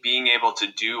I think being able to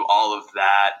do all of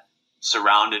that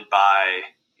surrounded by,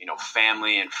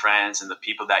 family and friends and the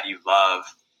people that you love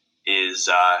is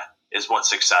what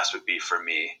success would be for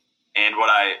me. And what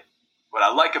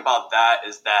I like about that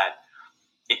is that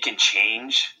it can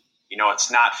change.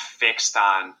 It's not fixed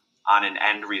on an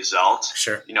end result.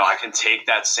 Sure. I can take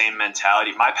that same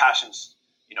mentality. My passions,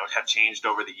 have changed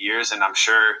over the years, and I'm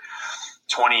sure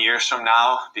 20 years from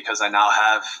now, because I now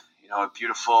have, a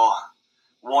beautiful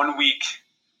 1 week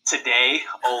today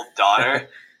old daughter,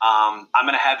 I'm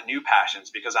going to have new passions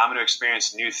because I'm going to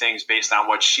experience new things based on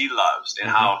what she loves and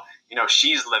how,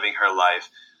 she's living her life.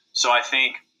 So I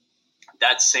think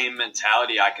that same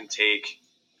mentality I can take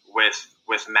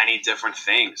with many different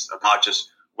things about just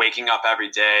waking up every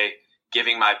day,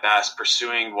 giving my best,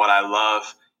 pursuing what I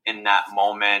love in that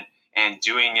moment, and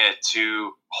doing it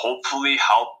to hopefully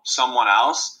help someone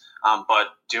else, but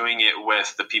doing it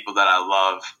with the people that I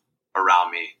love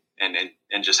around me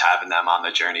and just having them on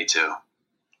the journey too.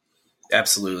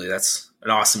 Absolutely. That's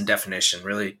an awesome definition.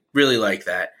 Really, really like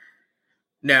that.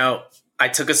 Now, I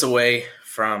took us away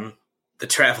from the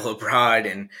travel abroad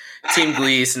and Team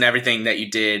Glees and everything that you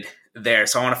did there.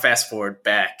 So I want to fast forward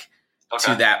back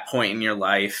to that point in your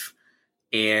life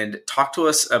and talk to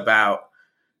us about,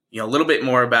 a little bit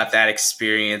more about that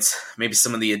experience, maybe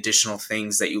some of the additional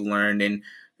things that you learned, and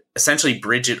essentially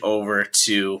bridge it over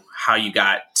to how you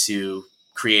got to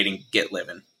creating Get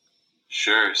Livin'.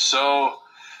 Sure. So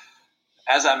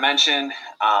as I mentioned,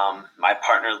 my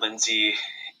partner Lindsay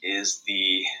is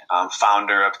the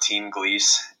founder of Team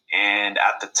Glees. And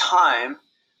at the time,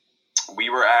 we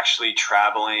were actually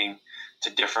traveling to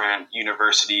different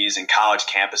universities and college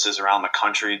campuses around the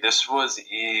country. This was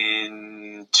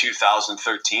in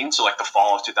 2013. So like the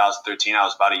fall of 2013, I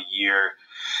was about a year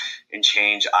and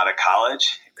change out of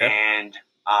college. Okay. And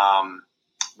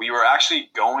we were actually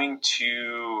going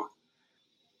to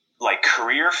like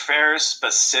career fairs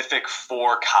specific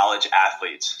for college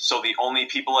athletes. So the only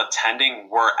people attending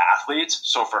were athletes.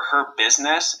 So for her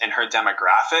business and her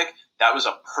demographic, that was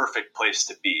a perfect place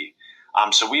to be.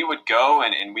 So we would go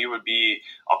and we would be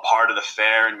a part of the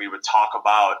fair, and we would talk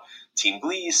about Team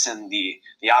Glees and the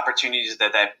opportunities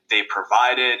that they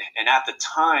provided. And at the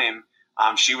time,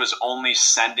 she was only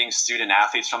sending student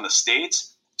athletes from the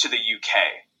States to the UK.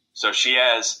 So she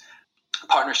has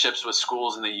partnerships with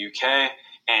schools in the UK,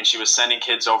 and she was sending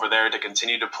kids over there to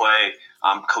continue to play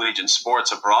collegiate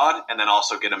sports abroad and then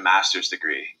also get a master's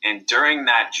degree. And during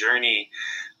that journey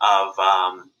of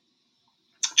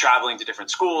traveling to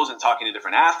different schools and talking to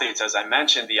different athletes, as I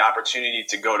mentioned, the opportunity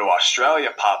to go to Australia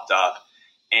popped up,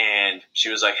 and she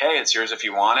was like, hey, it's yours if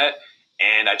you want it.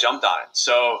 And I jumped on it.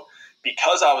 So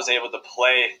because I was able to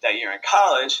play that year in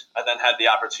college, I then had the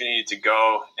opportunity to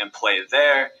go and play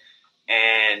there.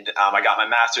 And I got my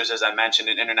master's, as I mentioned,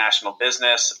 in international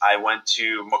business. I went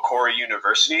to Macquarie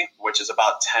University, which is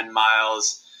about 10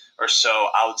 miles or so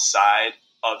outside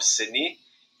of Sydney.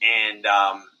 And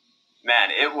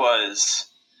man, it was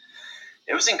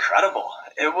incredible.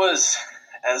 It was,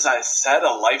 as I said,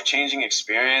 a life-changing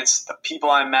experience. The people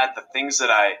I met, the things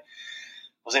that I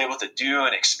was able to do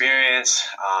and experience.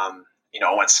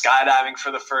 Went skydiving for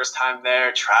the first time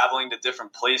there, traveling to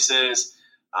different places.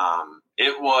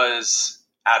 It was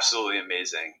absolutely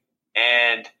amazing.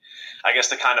 And I guess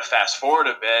to kind of fast forward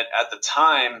a bit, at the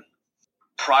time,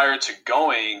 prior to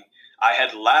going, I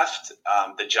had left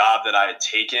the job that I had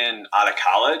taken out of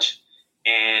college,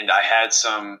 and I had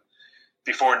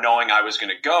before knowing I was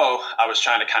going to go, I was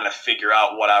trying to kind of figure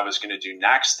out what I was going to do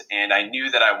next. And I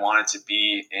knew that I wanted to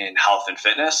be in health and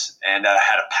fitness, and that I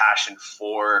had a passion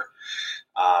for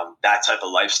that type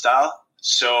of lifestyle.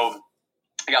 So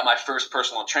I got my first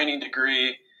personal training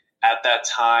degree at that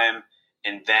time.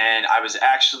 And then I was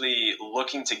actually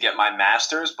looking to get my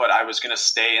master's, but I was going to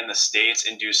stay in the States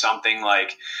and do something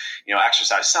like,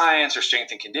 exercise science or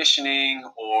strength and conditioning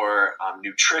or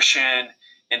nutrition.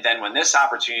 And then when this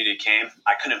opportunity came,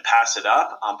 I couldn't pass it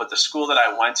up. But the school that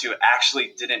I went to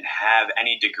actually didn't have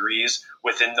any degrees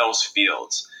within those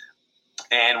fields.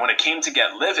 And when it came to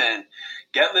Get Livin'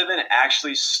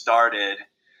 actually started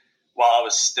while I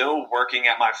was still working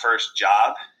at my first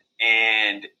job.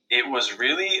 And it was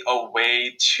really a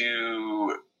way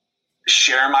to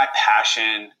share my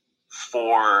passion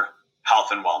for health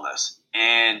and wellness.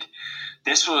 And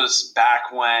this was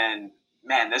back when,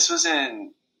 this was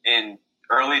in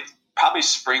early probably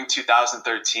spring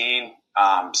 2013,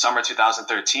 summer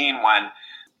 2013, when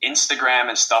Instagram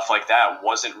and stuff like that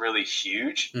wasn't really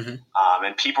huge.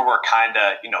 And people were kind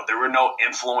of, there were no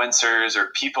influencers or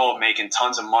people making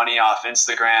tons of money off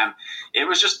Instagram. It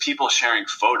was just people sharing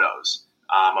photos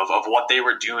of what they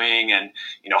were doing and,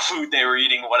 food they were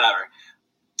eating, whatever.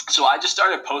 So I just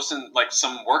started posting like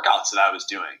some workouts that I was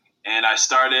doing. And I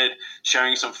started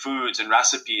sharing some foods and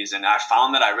recipes, and I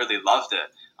found that I really loved it.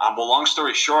 Well, long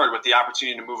story short, with the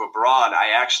opportunity to move abroad,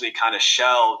 I actually kind of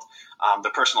shelved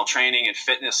the personal training and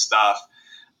fitness stuff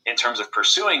in terms of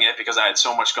pursuing it because I had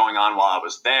so much going on while I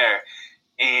was there.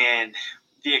 And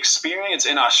the experience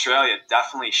in Australia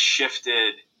definitely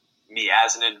shifted me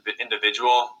as an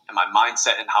individual and my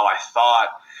mindset and how I thought.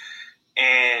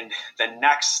 And the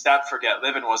next step for Get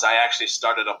Living was I actually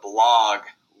started a blog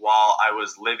while I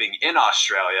was living in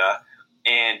Australia.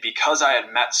 And because I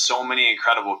had met so many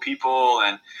incredible people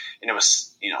and it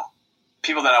was,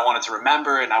 people that I wanted to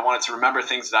remember and I wanted to remember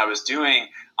things that I was doing,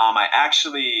 I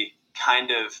actually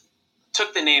kind of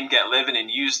took the name Get Living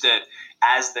and used it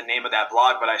as the name of that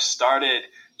blog. But I started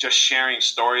just sharing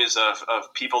stories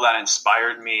of people that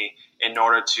inspired me in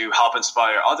order to help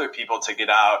inspire other people to get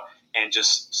out and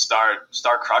just start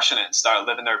crushing it and start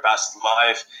living their best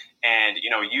life. And,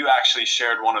 you actually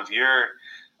shared one of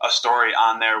a story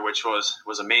on there, which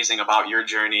was amazing about your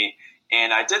journey.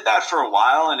 And I did that for a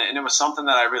while, and it was something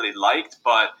that I really liked.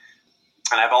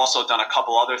 And I've also done a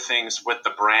couple other things with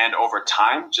the brand over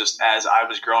time, just as I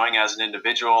was growing as an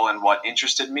individual and what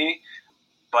interested me.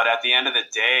 But at the end of the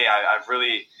day, I've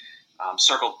really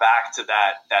circled back to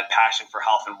that passion for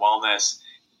health and wellness.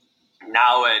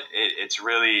 Now it's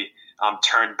really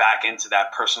turned back into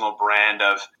that personal brand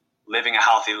of living a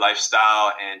healthy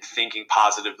lifestyle and thinking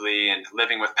positively and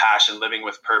living with passion, living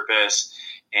with purpose,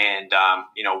 and,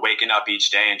 waking up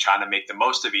each day and trying to make the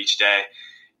most of each day.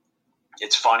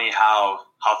 It's funny how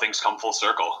things come full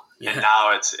circle. Yeah. And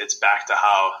now it's back to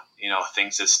how,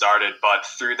 things had started. But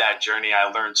through that journey,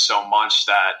 I learned so much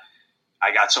that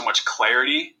I got so much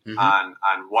clarity on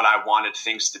what I wanted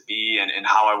things to be and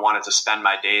how I wanted to spend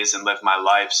my days and live my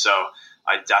life. So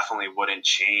I definitely wouldn't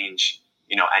change,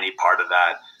 any part of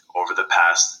that over the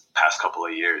past couple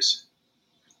of years.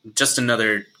 Just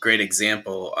another great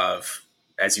example of,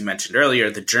 as you mentioned earlier,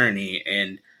 the journey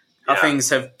and how things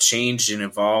have changed and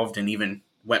evolved and even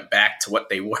went back to what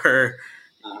they were.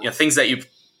 Things that you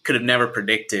could have never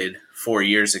predicted 4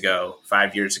 years ago,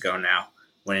 5 years ago now,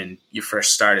 when you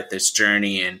first started this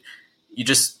journey, and you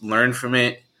just learn from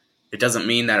it. It doesn't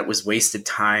mean that it was wasted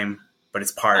time, but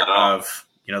it's part of,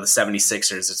 the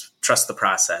 76ers. It's trust the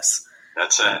process.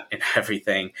 That's it. And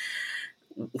everything.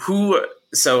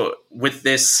 So with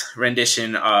this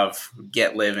rendition of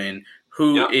Get Living,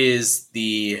 who is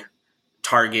the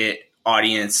target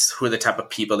audience? Who are the type of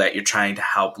people that you're trying to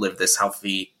help live this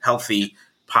healthy,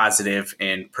 positive,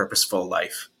 and purposeful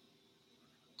life?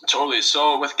 Totally.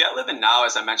 So with Get Living now,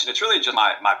 as I mentioned, it's really just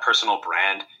my personal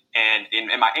brand. And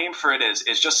my aim for it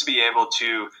is just to be able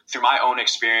to, through my own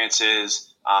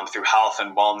experiences, through health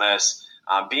and wellness,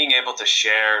 being able to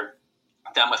share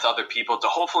them with other people to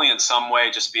hopefully in some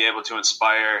way just be able to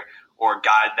inspire or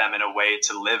guide them in a way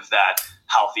to live that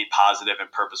healthy, positive, and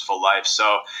purposeful life.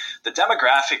 So the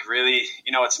demographic really,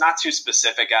 it's not too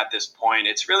specific at this point.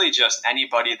 It's really just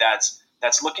anybody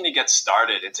that's looking to get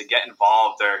started and to get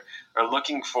involved or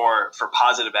looking for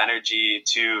positive energy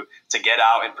to get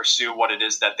out and pursue what it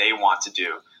is that they want to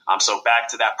do. So back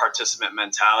to that participant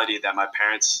mentality that my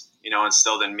parents,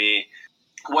 instilled in me.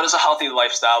 What does a healthy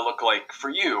lifestyle look like for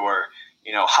you? Or,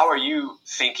 how are you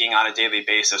thinking on a daily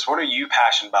basis? What are you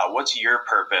passionate about? What's your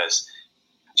purpose?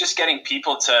 Just getting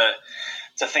people to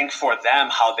think for them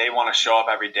how they want to show up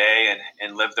every day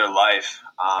and live their life.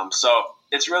 So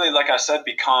it's really, like I said,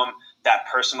 become that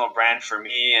personal brand for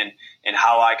me and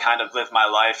how I kind of live my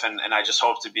life. And I just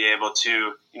hope to be able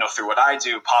to, through what I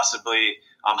do, possibly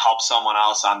help someone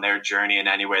else on their journey in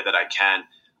any way that I can.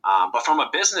 But from a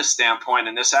business standpoint,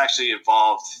 and this actually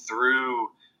evolved through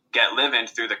Get Living,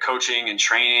 through the coaching and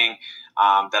training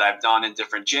that I've done in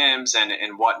different gyms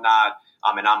and whatnot,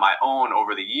 and on my own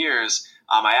over the years,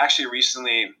 I actually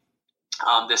recently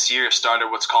this year started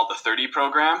what's called the 30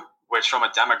 program, which from a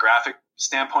demographic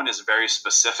standpoint is very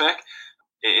specific.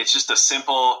 It's just a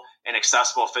simple and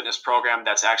accessible fitness program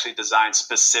that's actually designed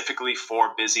specifically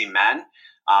for busy men.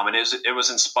 And it was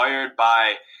inspired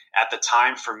by, at the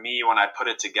time for me when I put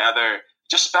it together,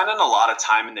 just spending a lot of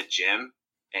time in the gym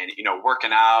and,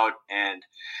 working out. And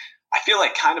I feel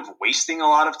like kind of wasting a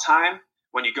lot of time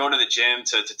when you go to the gym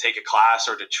to take a class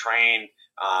or to train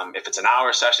If it's an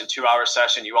hour session, 2-hour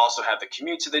session, you also have the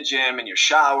commute to the gym and your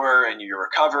shower and your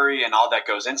recovery and all that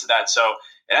goes into that. So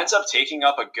it ends up taking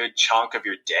up a good chunk of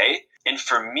your day. And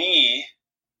for me,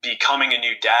 becoming a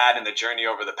new dad and the journey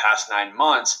over the past 9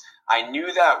 months, I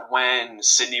knew that when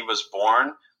Sydney was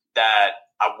born, that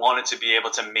I wanted to be able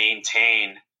to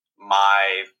maintain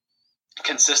my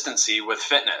consistency with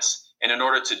fitness. And in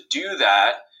order to do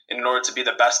that, and in order to be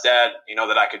the best dad,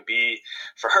 that I could be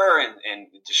for her and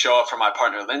to show up for my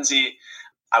partner, Lindsay,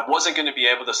 I wasn't going to be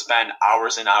able to spend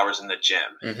hours and hours in the gym.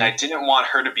 Mm-hmm. And I didn't want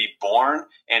her to be born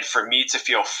and for me to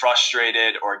feel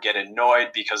frustrated or get annoyed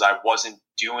because I wasn't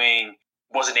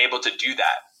able to do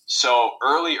that. So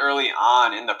early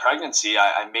on in the pregnancy,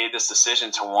 I made this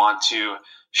decision to want to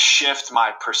shift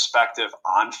my perspective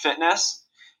on fitness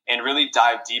and really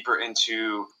dive deeper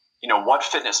into, what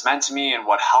fitness meant to me and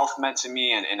what health meant to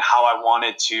me and how I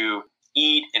wanted to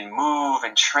eat and move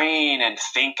and train and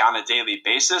think on a daily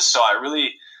basis. So I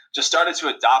really just started to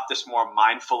adopt this more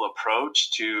mindful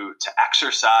approach to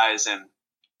exercise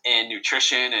and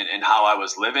nutrition and how I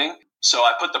was living. So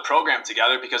I put the program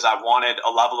together because I wanted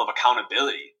a level of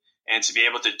accountability and to be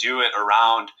able to do it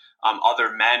around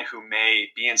other men who may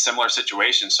be in similar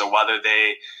situations. So whether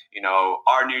they,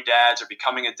 are new dads or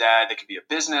becoming a dad, they could be a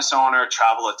business owner,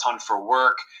 travel a ton for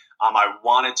work. I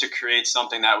wanted to create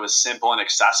something that was simple and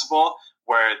accessible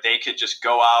where they could just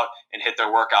go out and hit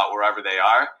their workout wherever they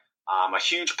are. A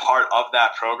huge part of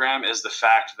that program is the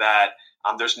fact that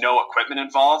there's no equipment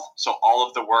involved. So all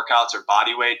of the workouts are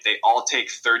body weight. They all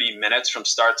take 30 minutes from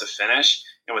start to finish.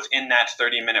 And within that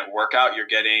 30-minute workout, you're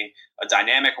getting a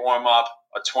dynamic warm-up,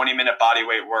 a 20-minute body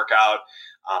weight workout,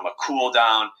 a cool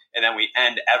down, and then we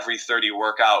end every 30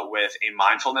 workout with a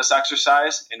mindfulness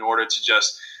exercise in order to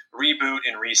just reboot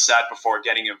and reset before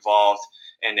getting involved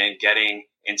and then getting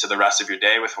into the rest of your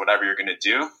day with whatever you're going to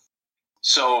do.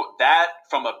 So that,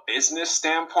 from a business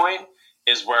standpoint,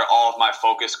 is where all of my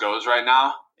focus goes right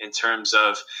now in terms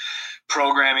of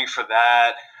programming for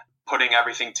that, putting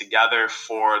everything together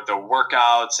for the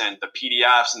workouts and the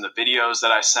PDFs and the videos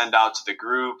that I send out to the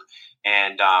group,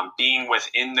 and being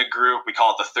within the group. We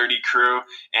call it the 30 crew,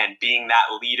 and being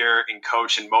that leader and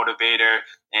coach and motivator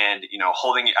and,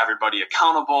 holding everybody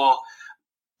accountable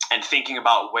and thinking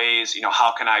about ways,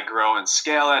 how can I grow and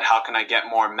scale it? How can I get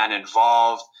more men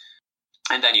involved?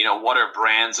 And then, what are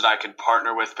brands that I can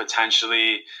partner with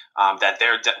potentially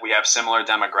we have similar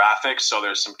demographics. So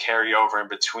there's some carryover in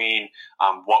between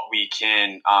what we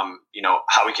can,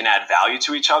 how we can add value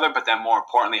to each other, but then more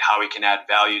importantly, how we can add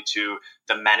value to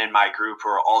the men in my group who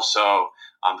are also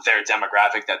their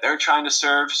demographic that they're trying to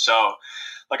serve. So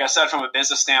like I said, from a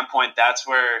business standpoint, that's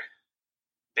where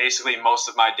basically most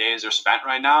of my days are spent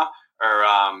right now, or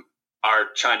are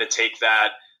trying to take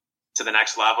that to the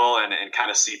next level and kind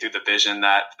of see through the vision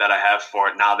that I have for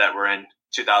it now that we're in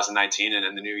 2019 and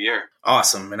in the new year.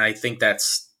 Awesome. And I think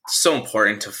that's so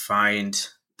important to find.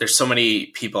 There's so many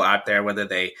people out there, whether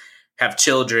they have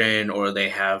children or they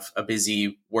have a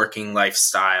busy working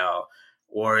lifestyle,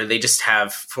 or they just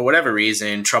have, for whatever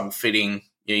reason, trouble fitting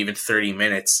even 30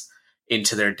 minutes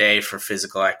into their day for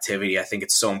physical activity. I think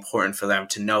it's so important for them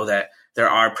to know that there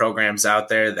are programs out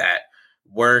there that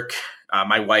work.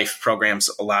 My wife programs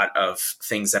a lot of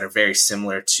things that are very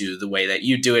similar to the way that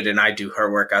you do it, and I do her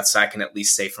workouts. So I can at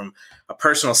least say from a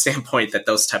personal standpoint that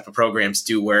those type of programs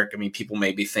do work. I mean, people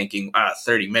may be thinking,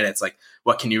 30 minutes, like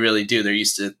what can you really do? They're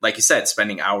used to, like you said,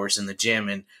 spending hours in the gym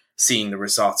and seeing the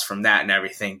results from that and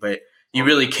everything. But you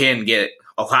really can get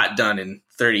a lot done in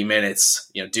 30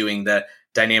 minutes, doing the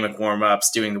dynamic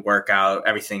warm-ups, doing the workout,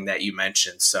 everything that you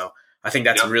mentioned. So I think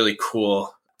that's a really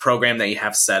cool program that you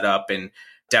have set up, and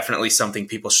definitely something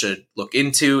people should look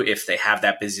into if they have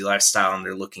that busy lifestyle and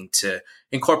they're looking to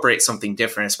incorporate something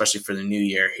different, especially for the new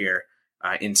year here,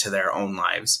 into their own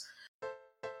lives.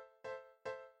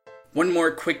 One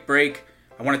more quick break.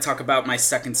 I want to talk about my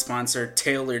second sponsor,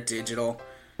 Taylor Digital.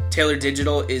 Taylor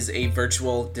Digital is a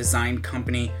virtual design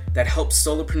company that helps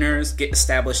solopreneurs get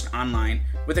established online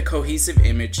with a cohesive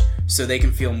image so they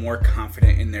can feel more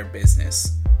confident in their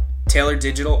business. Taylor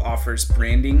Digital offers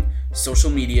branding, social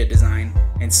media design,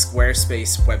 and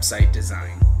Squarespace website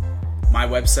design. My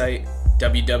website,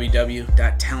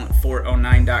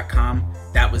 www.talent409.com,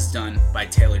 that was done by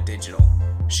Taylor Digital.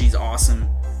 She's awesome.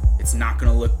 It's not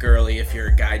going to look girly. If you're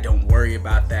a guy, don't worry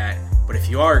about that. But if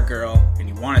you are a girl and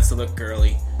you want it to look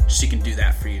girly, she can do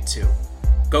that for you too.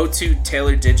 Go to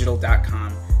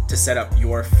taylordigital.com to set up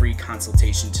your free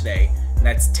consultation today. And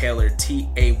that's Taylor,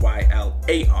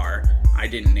 Taylar. I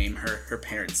didn't name her, her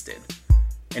parents did.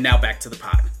 And now back to the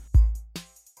pod.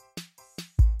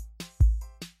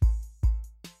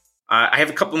 I have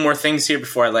a couple more things here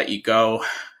before I let you go.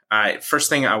 First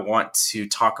thing I want to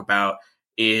talk about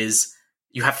is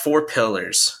you have 4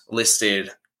 pillars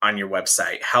listed on your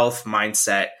website: health,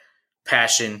 mindset,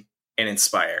 passion, and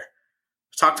inspire.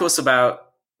 Talk to us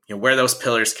about where those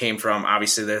pillars came from.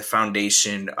 Obviously, they're the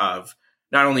foundation of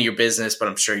not only your business, but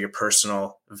I'm sure your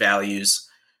personal values.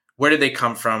 Where did they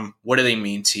come from? What do they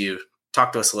mean to you?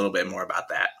 Talk to us a little bit more about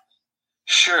that.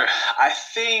 Sure. I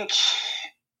think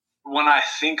when I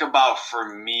think about,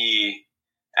 for me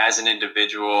as an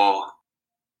individual,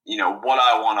 what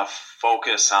I want to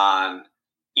focus on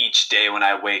each day when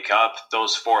I wake up,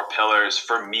 those 4 pillars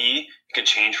for me, it could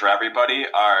change for everybody,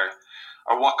 are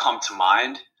what come to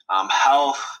mind.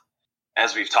 Health,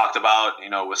 as we've talked about,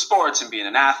 with sports and being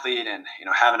an athlete and,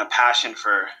 having a passion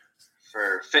for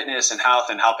fitness and health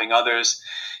and helping others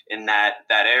in that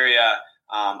area.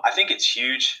 I think it's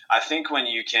huge. I think when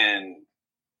you can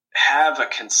have a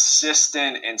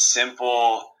consistent and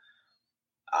simple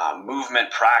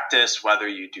movement practice, whether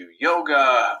you do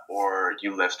yoga or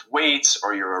you lift weights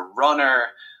or you're a runner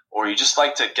or you just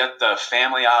like to get the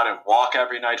family out and walk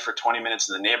every night for 20 minutes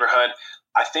in the neighborhood,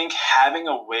 I think having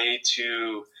a way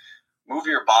to move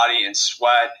your body and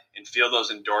sweat and feel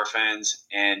those endorphins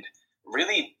and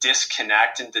really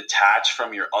disconnect and detach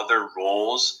from your other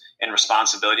roles and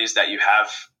responsibilities that you have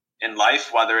in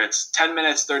life, whether it's 10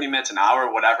 minutes, 30 minutes, an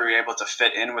hour, whatever you're able to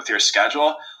fit in with your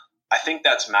schedule, I think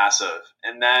that's massive.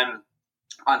 And then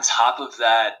on top of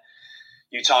that,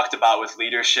 you talked about with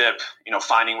leadership,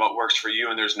 finding what works for you,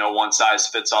 and there's no one size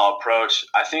fits all approach.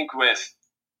 I think with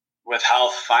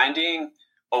health, finding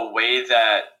a way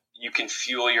that you can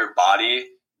fuel your body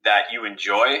that you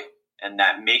enjoy and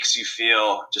that makes you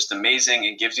feel just amazing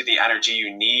and gives you the energy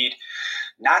you need,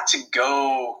 not to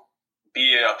go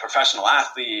be a professional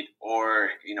athlete or,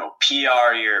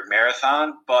 PR your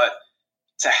marathon, but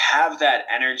to have that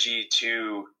energy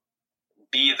to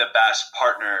be the best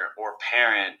partner or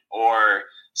parent or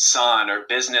son or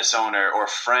business owner or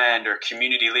friend or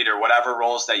community leader, whatever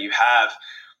roles that you have,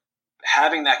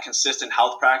 having that consistent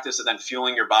health practice and then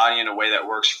fueling your body in a way that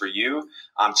works for you,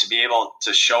 to be able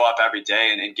to show up every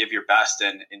day and give your best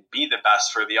and be the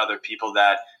best for the other people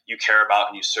that you care about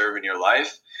and you serve in your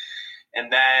life.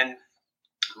 And then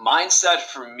mindset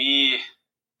for me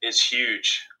is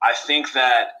huge. I think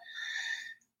that,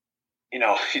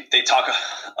 they talk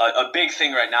a big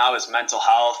thing right now is mental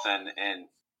health and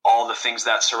all the things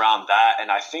that surround that. And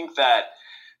I think that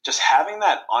just having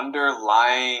that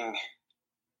underlying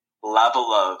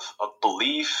level of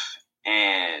belief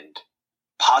and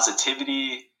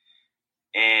positivity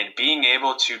and being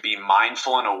able to be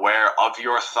mindful and aware of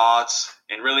your thoughts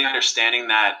and really understanding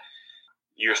that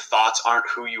your thoughts aren't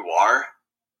who you are.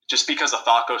 Just because a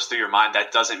thought goes through your mind,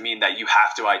 that doesn't mean that you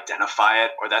have to identify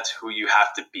it or that's who you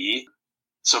have to be.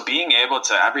 So being able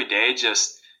to every day,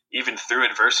 just even through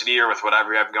adversity or with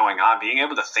whatever you have going on, being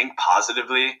able to think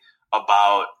positively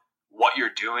about what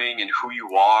you're doing and who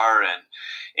you are and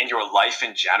in your life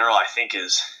in general, I think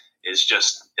is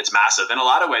just, it's massive. In a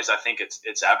lot of ways, I think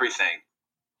it's everything.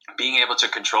 Being able to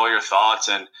control your thoughts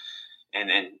and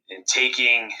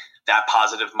taking that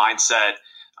positive mindset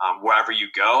wherever you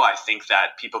go, I think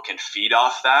that people can feed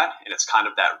off that. And it's kind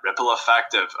of that ripple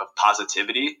effect of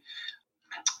positivity.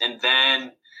 And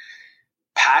then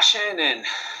passion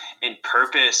and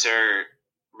purpose are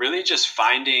really just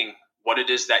finding what it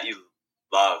is that you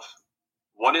love.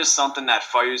 What is something that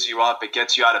fires you up? It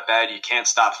gets you out of bed. You can't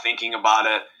stop thinking about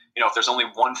it. If there's only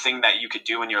one thing that you could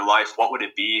do in your life, what would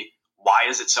it be? Why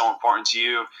is it so important to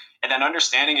you? And then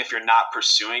understanding if you're not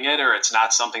pursuing it or it's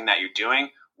not something that you're doing,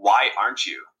 why aren't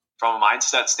you? From a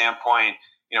mindset standpoint,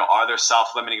 are there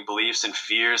self-limiting beliefs and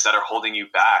fears that are holding you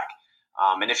back?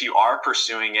 And if you are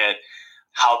pursuing it,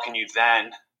 how can you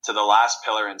then, to the last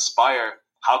pillar, inspire,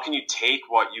 how can you take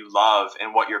what you love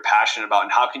and what you're passionate about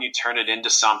and how can you turn it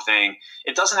into something?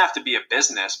 It doesn't have to be a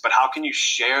business, but how can you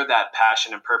share that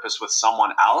passion and purpose with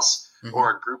someone else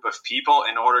or a group of people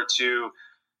in order to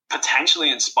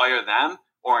potentially inspire them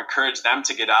or encourage them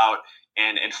to get out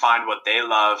and find what they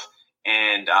love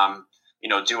and,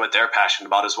 do what they're passionate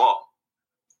about as well.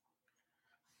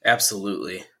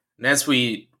 Absolutely. And as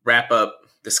we wrap up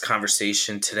this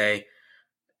conversation today,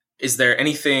 is there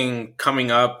anything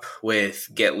coming up with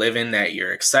Get Living that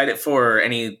you're excited for, or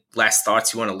any last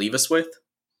thoughts you want to leave us with?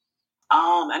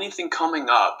 Anything coming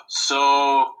up?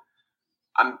 So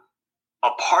I'm a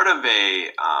part of a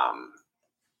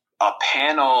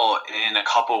panel in a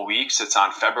couple weeks. It's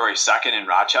on February 2nd in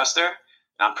Rochester, and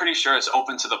I'm pretty sure it's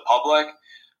open to the public.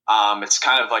 It's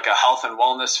kind of like a health and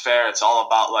wellness fair. It's all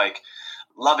about like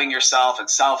loving yourself and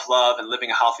self-love and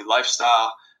living a healthy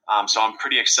lifestyle. So I'm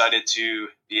pretty excited to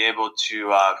be able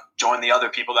to join the other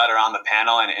people that are on the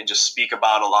panel and just speak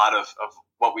about a lot of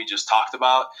what we just talked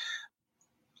about.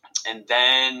 And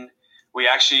then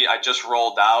I just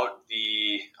rolled out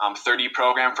the 30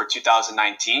 program for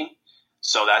 2019.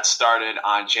 So that started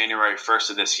on January 1st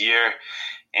of this year.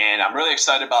 And I'm really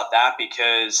excited about that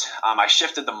because I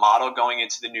shifted the model going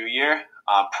into the new year.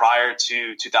 Prior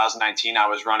to 2019, I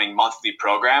was running monthly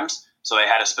programs. So they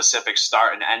had a specific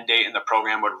start and end date, and the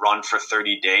program would run for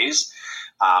 30 days.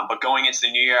 But going into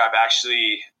the new year,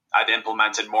 I've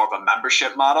implemented more of a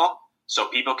membership model. So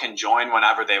people can join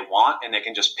whenever they want, and they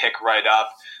can just pick right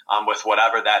up with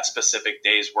whatever that specific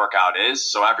day's workout is.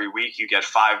 So every week you get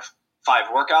five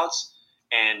workouts,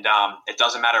 and it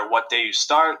doesn't matter what day you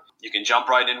start. You can jump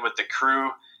right in with the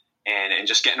crew and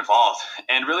just get involved.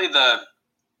 And really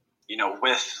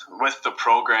with the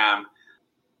program,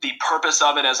 the purpose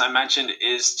of it, as I mentioned,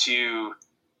 is to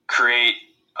create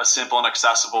a simple and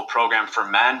accessible program for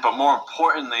men. But more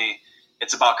importantly,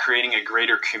 it's about creating a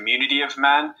greater community of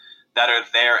men that are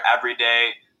there every day,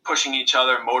 pushing each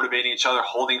other, motivating each other,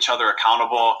 holding each other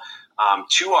accountable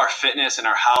to our fitness and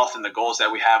our health and the goals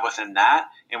that we have within that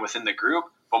and within the group.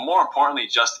 But more importantly,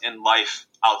 just in life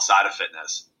outside of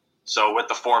fitness. So with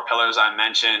the 4 pillars I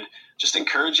mentioned, just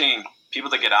encouraging people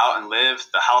to get out and live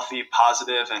the healthy,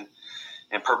 positive,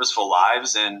 and purposeful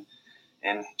lives and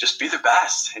just be their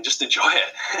best and just enjoy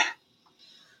it.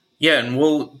 Yeah, and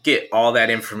we'll get all that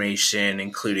information,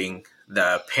 including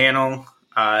the panel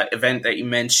event that you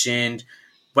mentioned,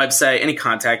 website, any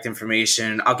contact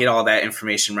information. I'll get all that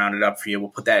information rounded up for you. We'll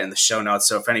put that in the show notes.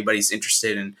 So if anybody's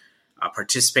interested in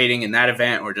participating in that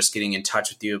event or just getting in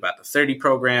touch with you about the 30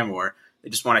 program, or they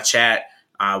just want to chat,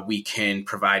 we can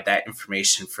provide that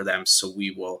information for them. So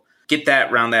we will get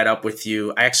that, round that up with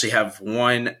you. I actually have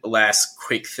one last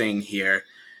quick thing here,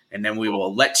 and then we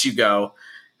will let you go.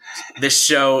 This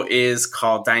show is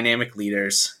called Dynamic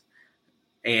Leaders,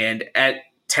 and at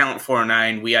Talent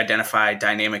 409, we identify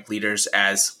dynamic leaders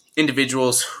as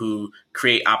individuals who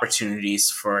create opportunities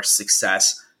for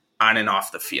success on and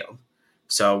off the field.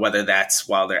 So whether that's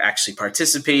while they're actually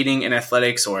participating in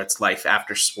athletics or it's life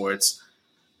after sports,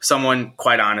 someone,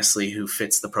 quite honestly, who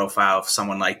fits the profile of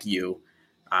someone like you,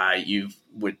 you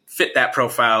would fit that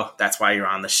profile. That's why you're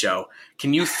on the show.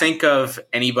 Can you think of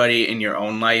anybody in your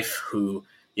own life who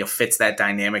fits that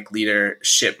dynamic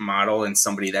leadership model and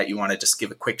somebody that you want to just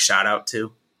give a quick shout out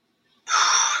to?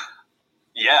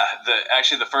 Yeah,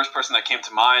 the first person that came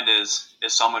to mind is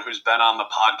someone who's been on the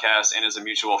podcast and is a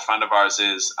mutual friend of ours,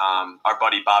 is our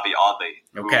buddy Bobby Audley,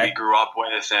 who we grew up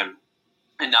with, and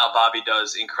now Bobby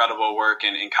does incredible work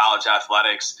in college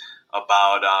athletics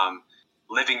about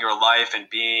living your life and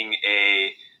being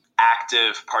a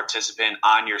active participant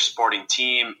on your sporting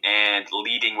team and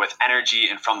leading with energy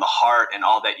and from the heart and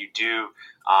all that you do.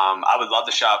 I would love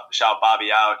to shout Bobby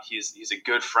out. He's a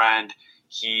good friend.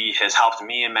 He has helped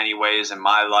me in many ways in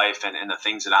my life and in the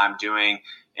things that I'm doing.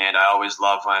 And I always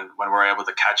love when we're able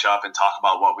to catch up and talk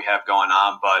about what we have going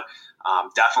on. But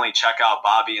definitely check out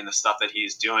Bobby and the stuff that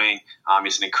he's doing.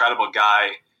 He's an incredible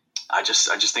guy. I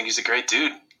just think he's a great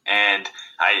dude. And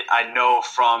I know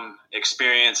from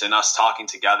experience and us talking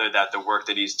together that the work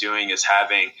that he's doing is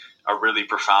having a really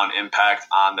profound impact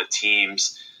on the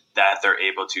teams that they're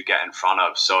able to get in front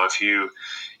of. So if you're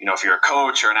a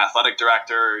coach or an athletic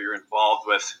director, or you're involved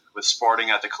with sporting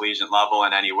at the collegiate level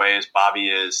in any ways, Bobby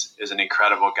is an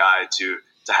incredible guy to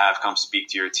have come speak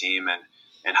to your team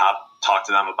and talk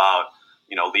to them about,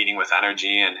 leading with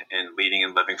energy and leading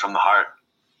and living from the heart.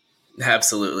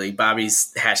 Absolutely.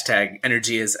 Bobby's hashtag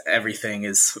energy is everything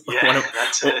is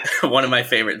one of my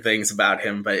favorite things about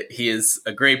him, but he is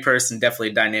a great person, definitely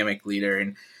a dynamic leader.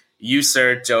 And you,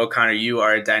 sir, Joe O'Connor, you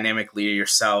are a dynamic leader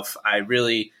yourself. I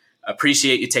really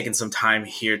appreciate you taking some time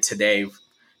here today,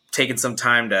 taking some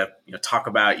time to talk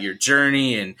about your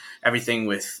journey and everything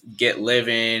with Get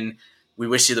Living. We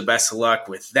wish you the best of luck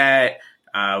with that,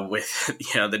 with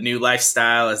the new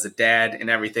lifestyle as a dad and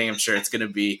everything. I'm sure it's going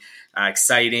to be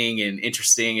exciting and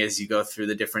interesting as you go through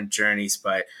the different journeys,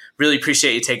 but really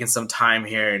appreciate you taking some time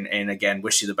here and again,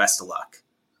 wish you the best of luck.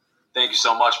 Thank you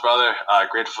so much, brother.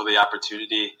 Grateful for the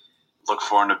opportunity. Look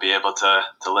forward to be able to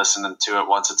listen to it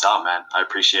once it's out, man. I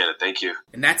appreciate it. Thank you.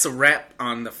 And that's a wrap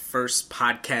on the first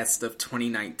podcast of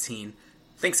 2019.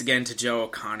 Thanks again to Joe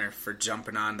O'Connor for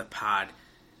jumping on the pod.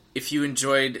 If you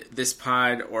enjoyed this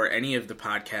pod or any of the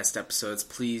podcast episodes,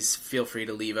 please feel free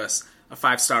to leave us a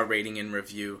 5-star rating and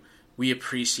review. We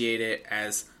appreciate it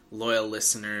as loyal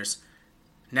listeners.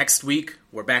 Next week,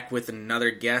 we're back with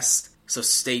another guest, so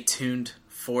stay tuned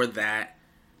for that.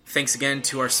 Thanks again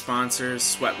to our sponsors,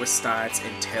 Sweat with Stods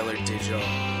and Taylor Digital.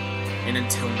 And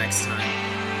until next time,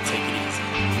 take it easy.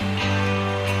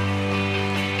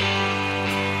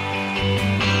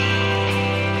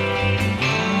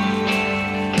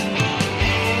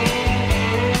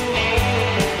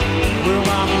 Well,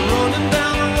 I'm running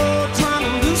down the road trying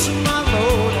to loosen my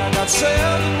load. I got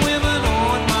 7 women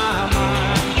on my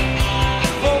mind.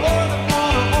 4 that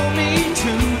wanna own me, 2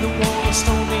 that wanna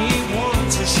stone me,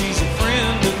 1 says she's a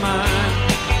friend of mine.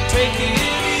 Take it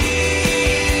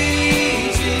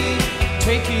easy,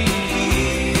 take it easy.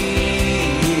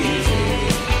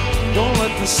 Don't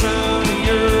let the sound of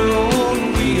your own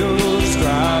wheels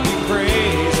drive you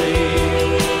crazy.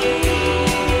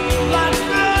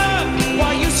 Lighten up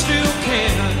while you still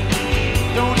can.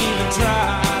 Don't even try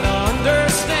to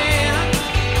understand.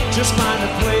 Just find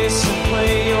a place and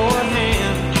play your hand.